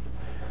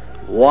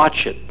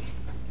 Watch it,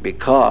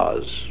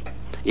 because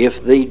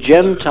if the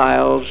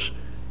Gentiles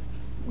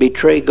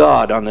betray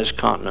God on this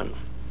continent,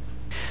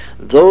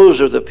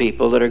 those are the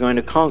people that are going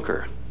to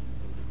conquer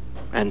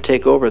and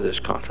take over this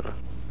continent.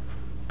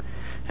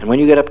 And when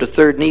you get up to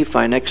 3rd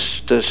Nephi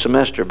next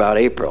semester, about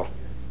April,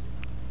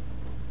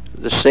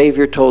 the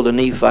Savior told the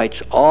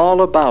Nephites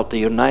all about the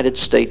United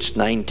States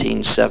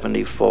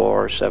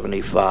 1974,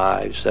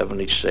 75,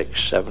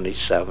 76,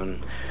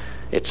 77.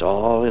 It's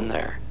all in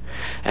there.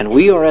 And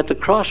we are at the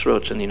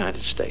crossroads in the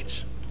United States.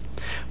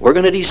 We're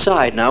going to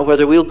decide now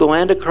whether we'll go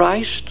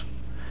Antichrist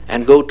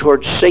and go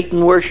towards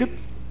Satan worship,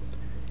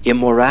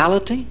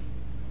 immorality,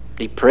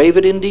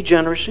 depravity and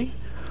degeneracy,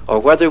 or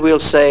whether we'll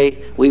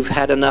say we've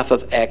had enough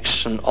of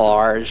X and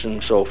R's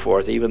and so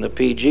forth. Even the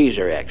PGs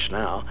are X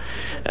now.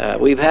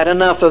 We've had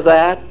enough of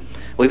that.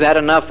 We've had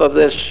enough of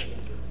this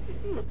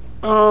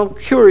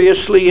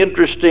curiously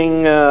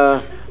interesting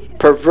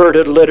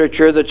perverted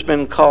literature that's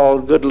been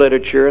called good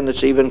literature, and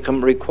that's even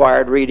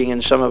required reading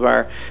in some of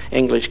our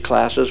English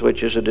classes,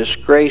 which is a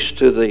disgrace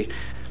to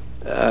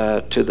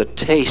the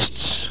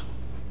tastes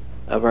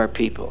of our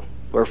people,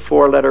 where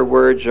 4-letter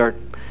words are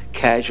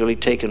casually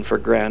taken for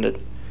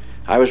granted.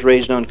 I was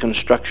raised on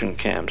construction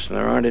camps, and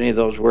there aren't any of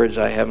those words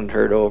I haven't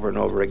heard over and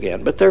over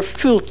again. But they're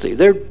filthy,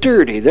 they're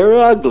dirty, they're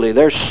ugly,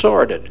 they're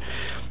sordid.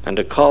 And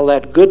to call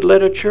that good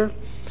literature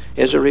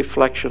is a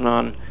reflection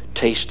on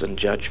taste and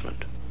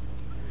judgment.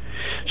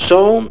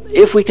 So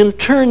if we can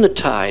turn the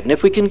tide, and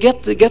if we can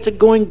get it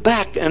going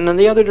back and in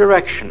the other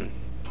direction,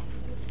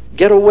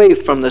 get away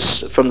from the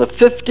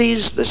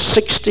 50s, the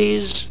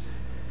 60s,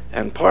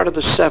 and part of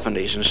the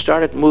 70s, and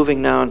start it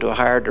moving now into a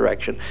higher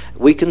direction,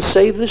 we can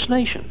save this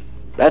nation.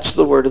 That's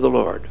the word of the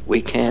Lord.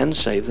 We can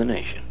save the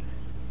nation.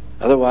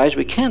 Otherwise,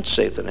 we can't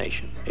save the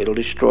nation. It'll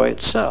destroy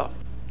itself.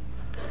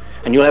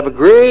 And you'll have a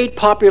great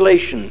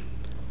population,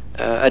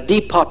 a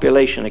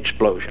depopulation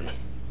explosion.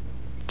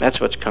 That's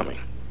what's coming.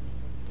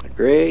 A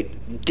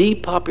great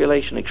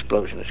depopulation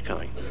explosion is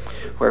coming,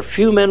 where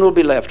few men will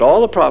be left. All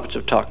the prophets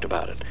have talked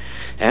about it.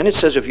 And it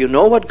says if you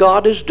know what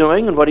God is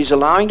doing and what He's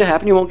allowing to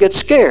happen, you won't get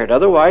scared.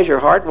 Otherwise, your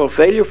heart will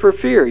fail you for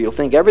fear. You'll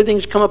think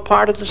everything's come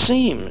apart at the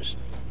seams.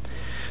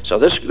 So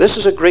this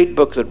is a great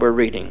book that we're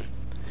reading.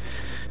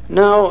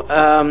 Now,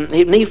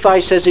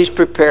 Nephi says he's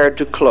prepared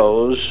to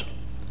close.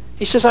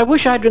 He says, I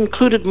wish I'd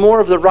included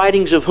more of the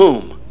writings of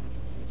whom?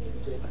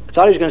 I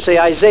thought he was going to say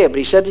Isaiah, but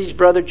he said his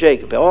brother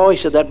Jacob. Oh, he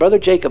said, that brother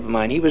Jacob of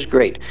mine, he was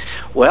great.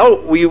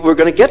 Well, we were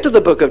going to get to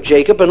the book of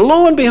Jacob, and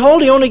lo and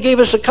behold, he only gave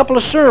us a couple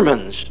of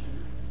sermons.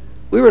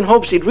 We were in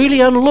hopes he'd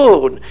really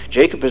unload.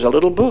 Jacob is a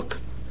little book.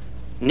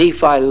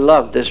 Nephi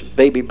loved this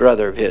baby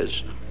brother of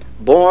his,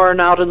 born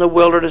out in the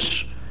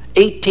wilderness,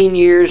 18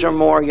 years or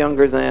more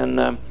younger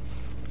than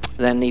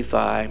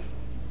Nephi,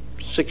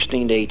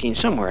 16 to 18,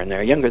 somewhere in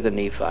there, younger than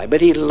Nephi.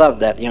 But he loved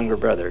that younger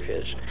brother of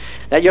his.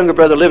 That younger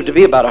brother lived to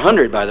be about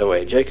 100, by the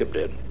way, Jacob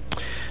did.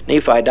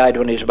 Nephi died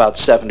when he was about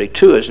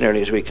 72, as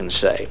nearly as we can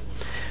say.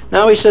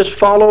 Now he says,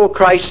 follow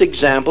Christ's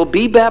example,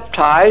 be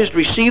baptized,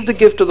 receive the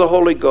gift of the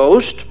Holy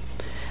Ghost,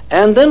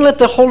 and then let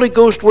the Holy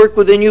Ghost work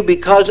within you,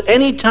 because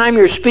any time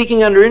you're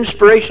speaking under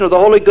inspiration of the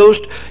Holy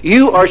Ghost,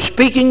 you are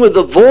speaking with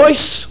the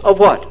voice of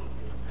what?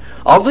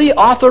 Of the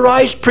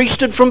authorized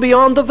priesthood from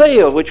beyond the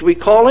veil, which we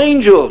call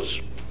angels.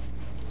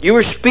 You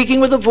are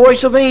speaking with the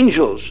voice of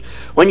angels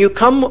when you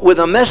come with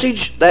a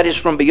message that is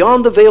from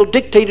beyond the veil,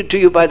 dictated to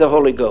you by the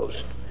Holy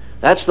Ghost.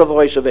 That's the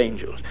voice of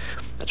angels.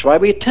 That's why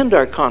we attend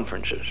our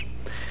conferences.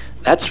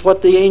 That's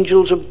what the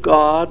angels of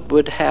God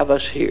would have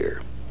us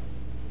hear.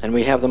 And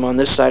we have them on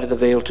this side of the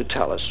veil to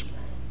tell us.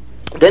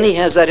 Then he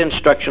has that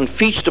instruction,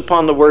 feast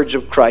upon the words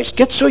of Christ.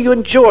 Get so you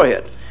enjoy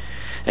it.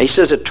 And he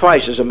says it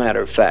twice, as a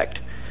matter of fact.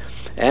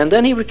 And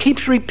then he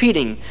keeps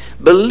repeating,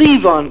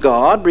 believe on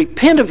God,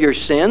 repent of your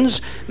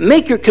sins,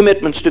 make your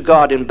commitments to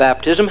God in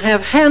baptism,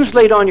 have hands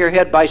laid on your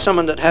head by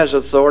someone that has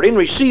authority, and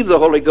receive the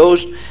Holy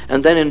Ghost,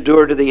 and then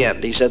endure to the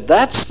end. He said,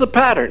 that's the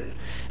pattern.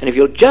 And if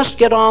you'll just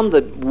get on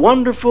the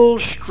wonderful,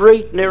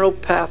 straight, narrow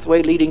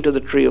pathway leading to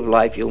the tree of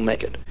life, you'll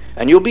make it.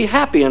 And you'll be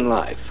happy in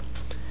life.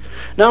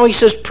 Now he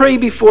says, pray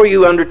before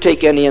you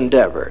undertake any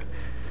endeavor.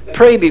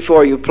 Pray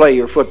before you play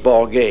your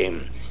football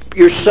game.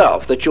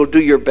 Yourself, that you'll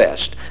do your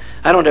best.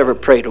 I don't ever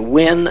pray to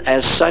win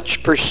as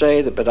such per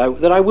se, but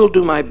that I will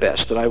do my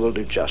best, that I will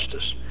do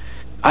justice.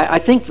 I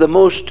think the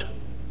most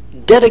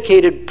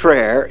dedicated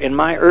prayer in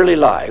my early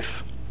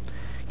life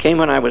came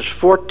when I was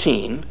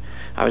 14.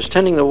 I was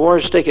attending the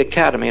War Stake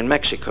Academy in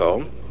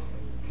Mexico.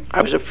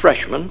 I was a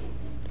freshman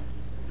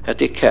at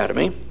the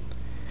academy.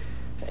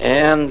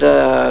 And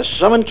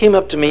someone came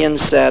up to me and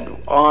said,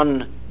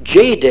 on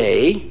J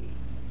Day,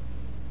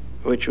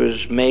 which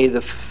was May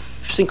the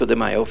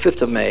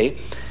 5th of May,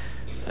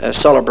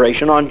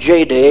 celebration on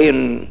J Day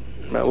in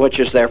which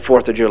is their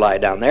 4th of July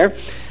down there.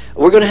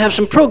 We're going to have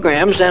some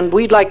programs, and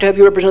we'd like to have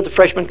you represent the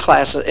freshman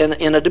class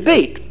in a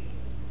debate.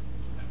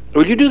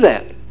 Will you do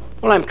that?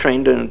 Well, I'm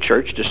trained in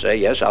church to say,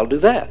 yes, I'll do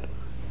that.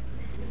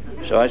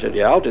 So I said,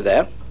 yeah, I'll do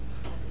that.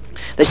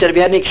 They said, have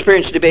you had any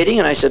experience debating?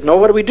 And I said, no,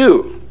 what do we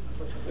do?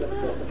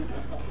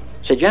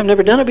 They said, you have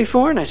never done it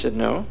before? And I said,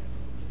 no.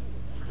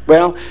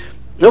 Well,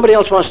 nobody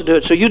else wants to do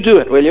it, so you do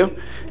it, will you?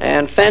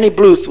 And Fanny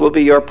Bluth will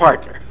be your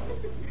partner.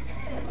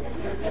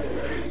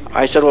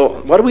 I said,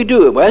 well, what do we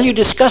do? Well, you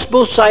discuss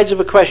both sides of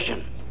a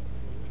question.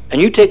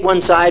 And you take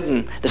one side,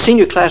 and the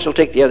senior class will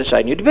take the other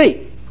side, and you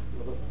debate.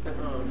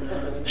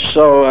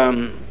 So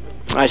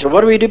I said,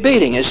 what are we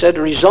debating? I said,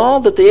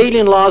 resolve that the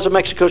alien laws of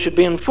Mexico should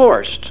be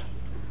enforced.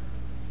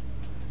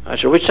 I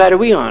said, which side are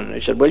we on?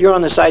 He said, well, you're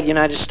on the side of the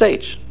United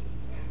States,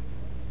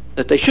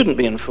 that they shouldn't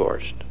be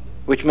enforced,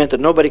 which meant that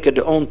nobody could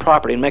own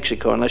property in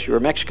Mexico unless you were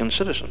a Mexican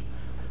citizen.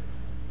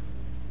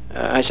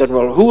 I said,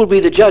 well, who will be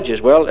the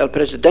judges? Well, El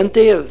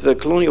Presidente of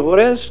Colonial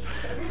Juarez,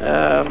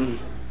 the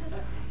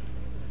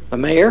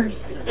mayor,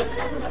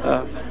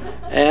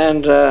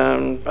 and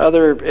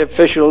other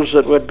officials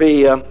that would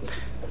be,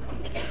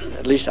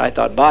 at least I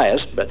thought,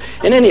 biased. But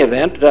in any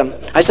event,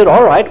 I said,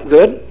 all right,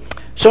 good.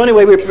 So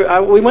anyway,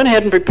 we went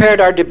ahead and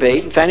prepared our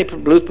debate. Fanny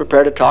Bluth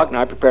prepared a talk, and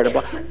I prepared a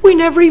talk. We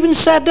never even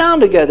sat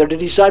down together to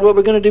decide what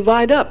we're going to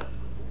divide up.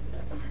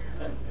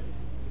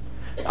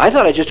 I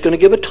thought I was just going to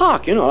give a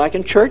talk, you know, like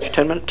in church,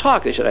 10-minute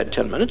talk. They said I had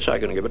 10 minutes, so I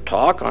was going to give a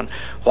talk on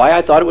why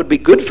I thought it would be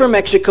good for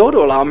Mexico to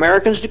allow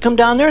Americans to come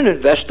down there and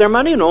invest their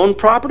money and own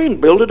property and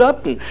build it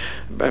up and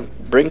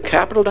bring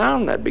capital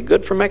down. That'd be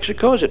good for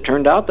Mexico. As it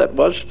turned out, that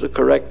was the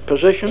correct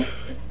position.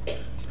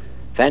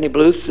 Fanny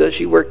Bluth,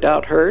 she worked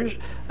out hers.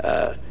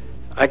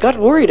 I got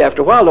worried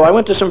after a while, though. I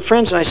went to some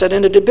friends and I said,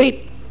 in a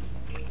debate,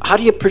 how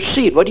do you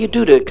proceed? What do you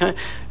do to...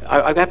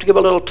 I have to give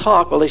a little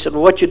talk. Well, they said,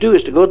 well, what you do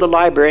is to go to the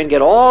library and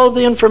get all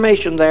the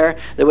information there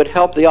that would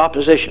help the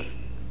opposition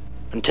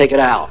and take it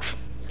out.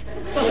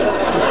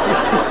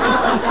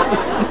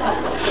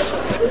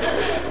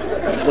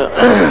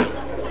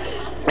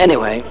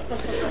 Anyway,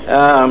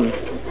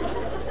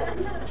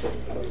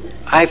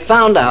 I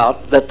found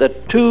out that the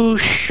two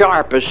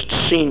sharpest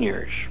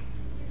seniors,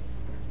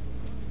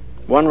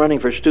 one running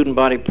for student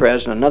body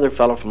president, another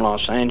fellow from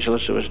Los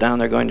Angeles who was down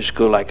there going to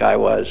school like I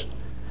was,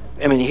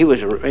 I mean, he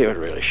was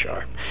really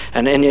sharp.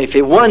 And if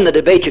he won the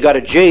debate, you got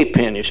a J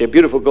pin. You see, a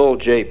beautiful gold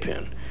J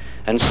pin.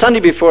 And Sunday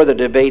before the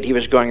debate, he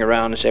was going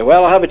around and say,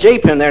 well, I'll have a J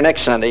pin there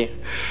next Sunday.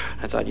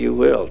 I thought, you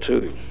will,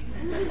 too.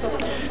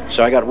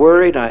 So I got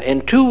worried.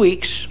 In 2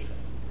 weeks,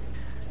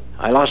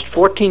 I lost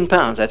 14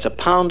 pounds. That's a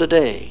pound a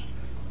day.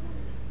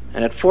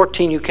 And at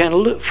 14, you can't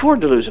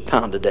afford to lose a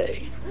pound a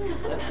day.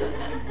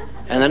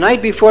 And the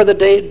night before the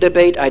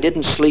debate, I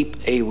didn't sleep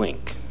a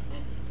wink.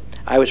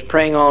 I was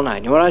praying all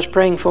night. You know what I was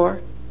praying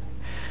for?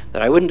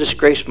 That I wouldn't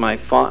disgrace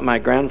my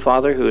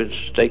grandfather, who was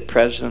state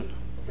president,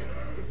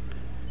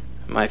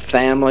 my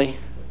family,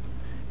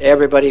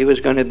 everybody who was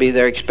going to be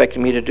there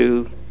expecting me to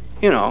do,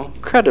 you know,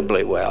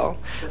 credibly well.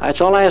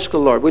 That's all I ask the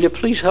Lord. Will you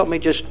please help me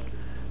just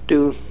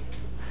do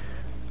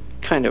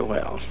kind of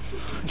well?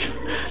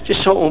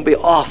 Just so it won't be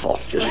awful.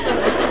 Just,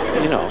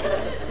 you know.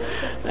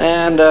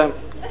 And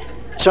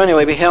so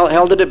anyway, we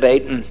held the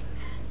debate,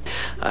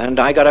 and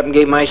I got up and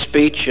gave my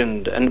speech,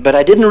 but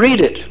I didn't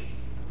read it.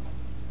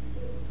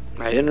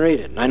 I didn't read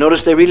it. And I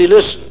noticed they really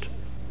listened.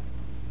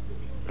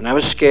 And I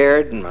was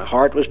scared, and my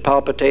heart was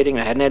palpitating.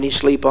 I hadn't had any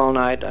sleep all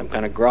night. I'm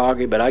kind of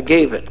groggy, but I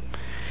gave it.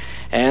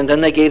 And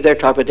then they gave their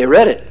talk, but they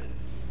read it.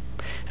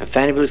 And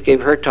Fanny Bluth gave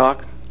her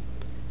talk,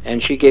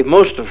 and she gave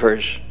most of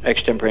hers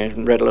extemporaneous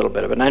and read a little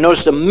bit of it. And I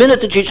noticed the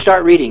minute that she'd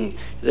start reading,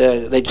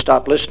 they'd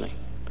stop listening.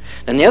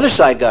 Then the other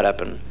side got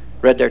up and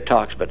read their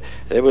talks, but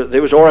it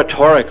was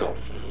oratorical.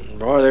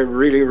 Boy, they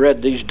really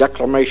read these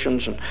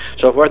declamations and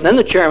so forth. And then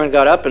the chairman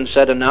got up and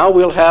said, and now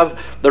we'll have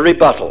the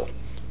rebuttal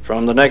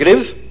from the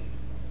negative.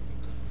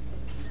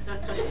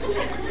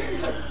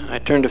 I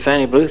turned to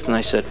Fanny Bluth and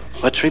I said,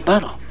 what's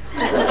rebuttal?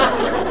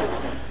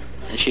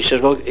 And she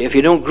said, well, if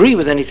you don't agree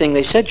with anything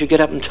they said, you get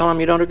up and tell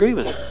them you don't agree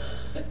with it.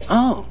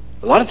 Oh,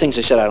 a lot of things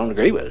they said I don't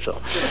agree with. So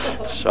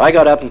I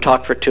got up and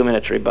talked for 2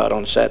 minutes rebuttal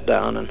and sat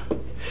down, and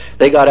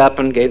they got up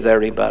and gave their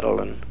rebuttal,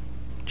 and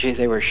gee,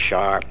 they were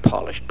sharp,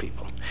 polished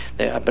people.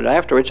 But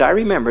afterwards, I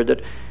remembered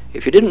that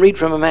if you didn't read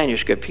from a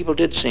manuscript, people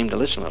did seem to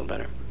listen a little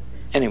better.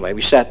 Anyway,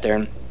 we sat there,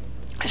 and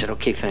I said,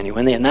 okay, Fanny,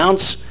 when they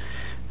announce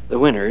the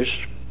winners,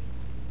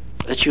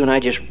 let you and I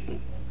just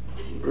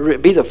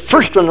be the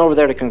first one over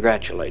there to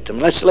congratulate them.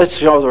 Let's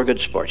show they're good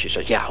sports. She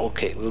said, yeah,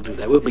 okay, we'll do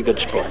that. We'll be good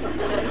sport.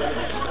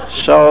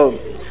 So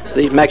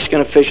these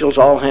Mexican officials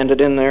all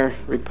handed in their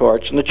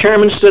reports, and the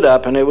chairman stood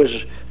up, and it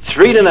was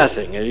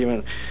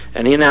 3-0.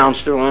 And he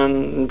announced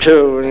 1,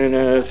 2,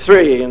 and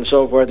 3, and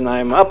so forth, and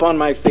I'm up on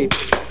my feet.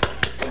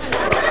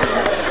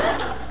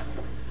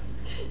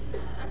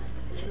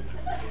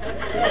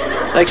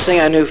 Next thing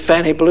I knew,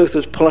 Fanny Bluth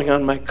was pulling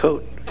on my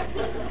coat.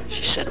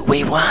 She said,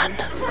 we won.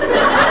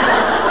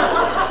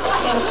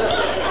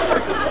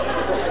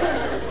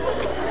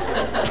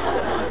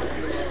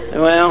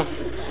 Well,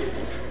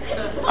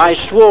 I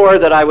swore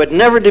that I would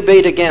never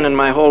debate again in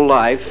my whole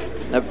life.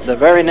 The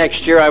very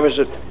next year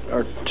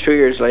or 2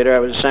 years later, I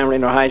was at San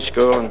Marino High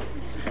School and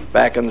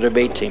back on the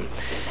debate team.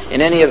 In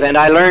any event,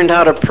 I learned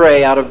how to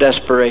pray out of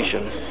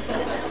desperation.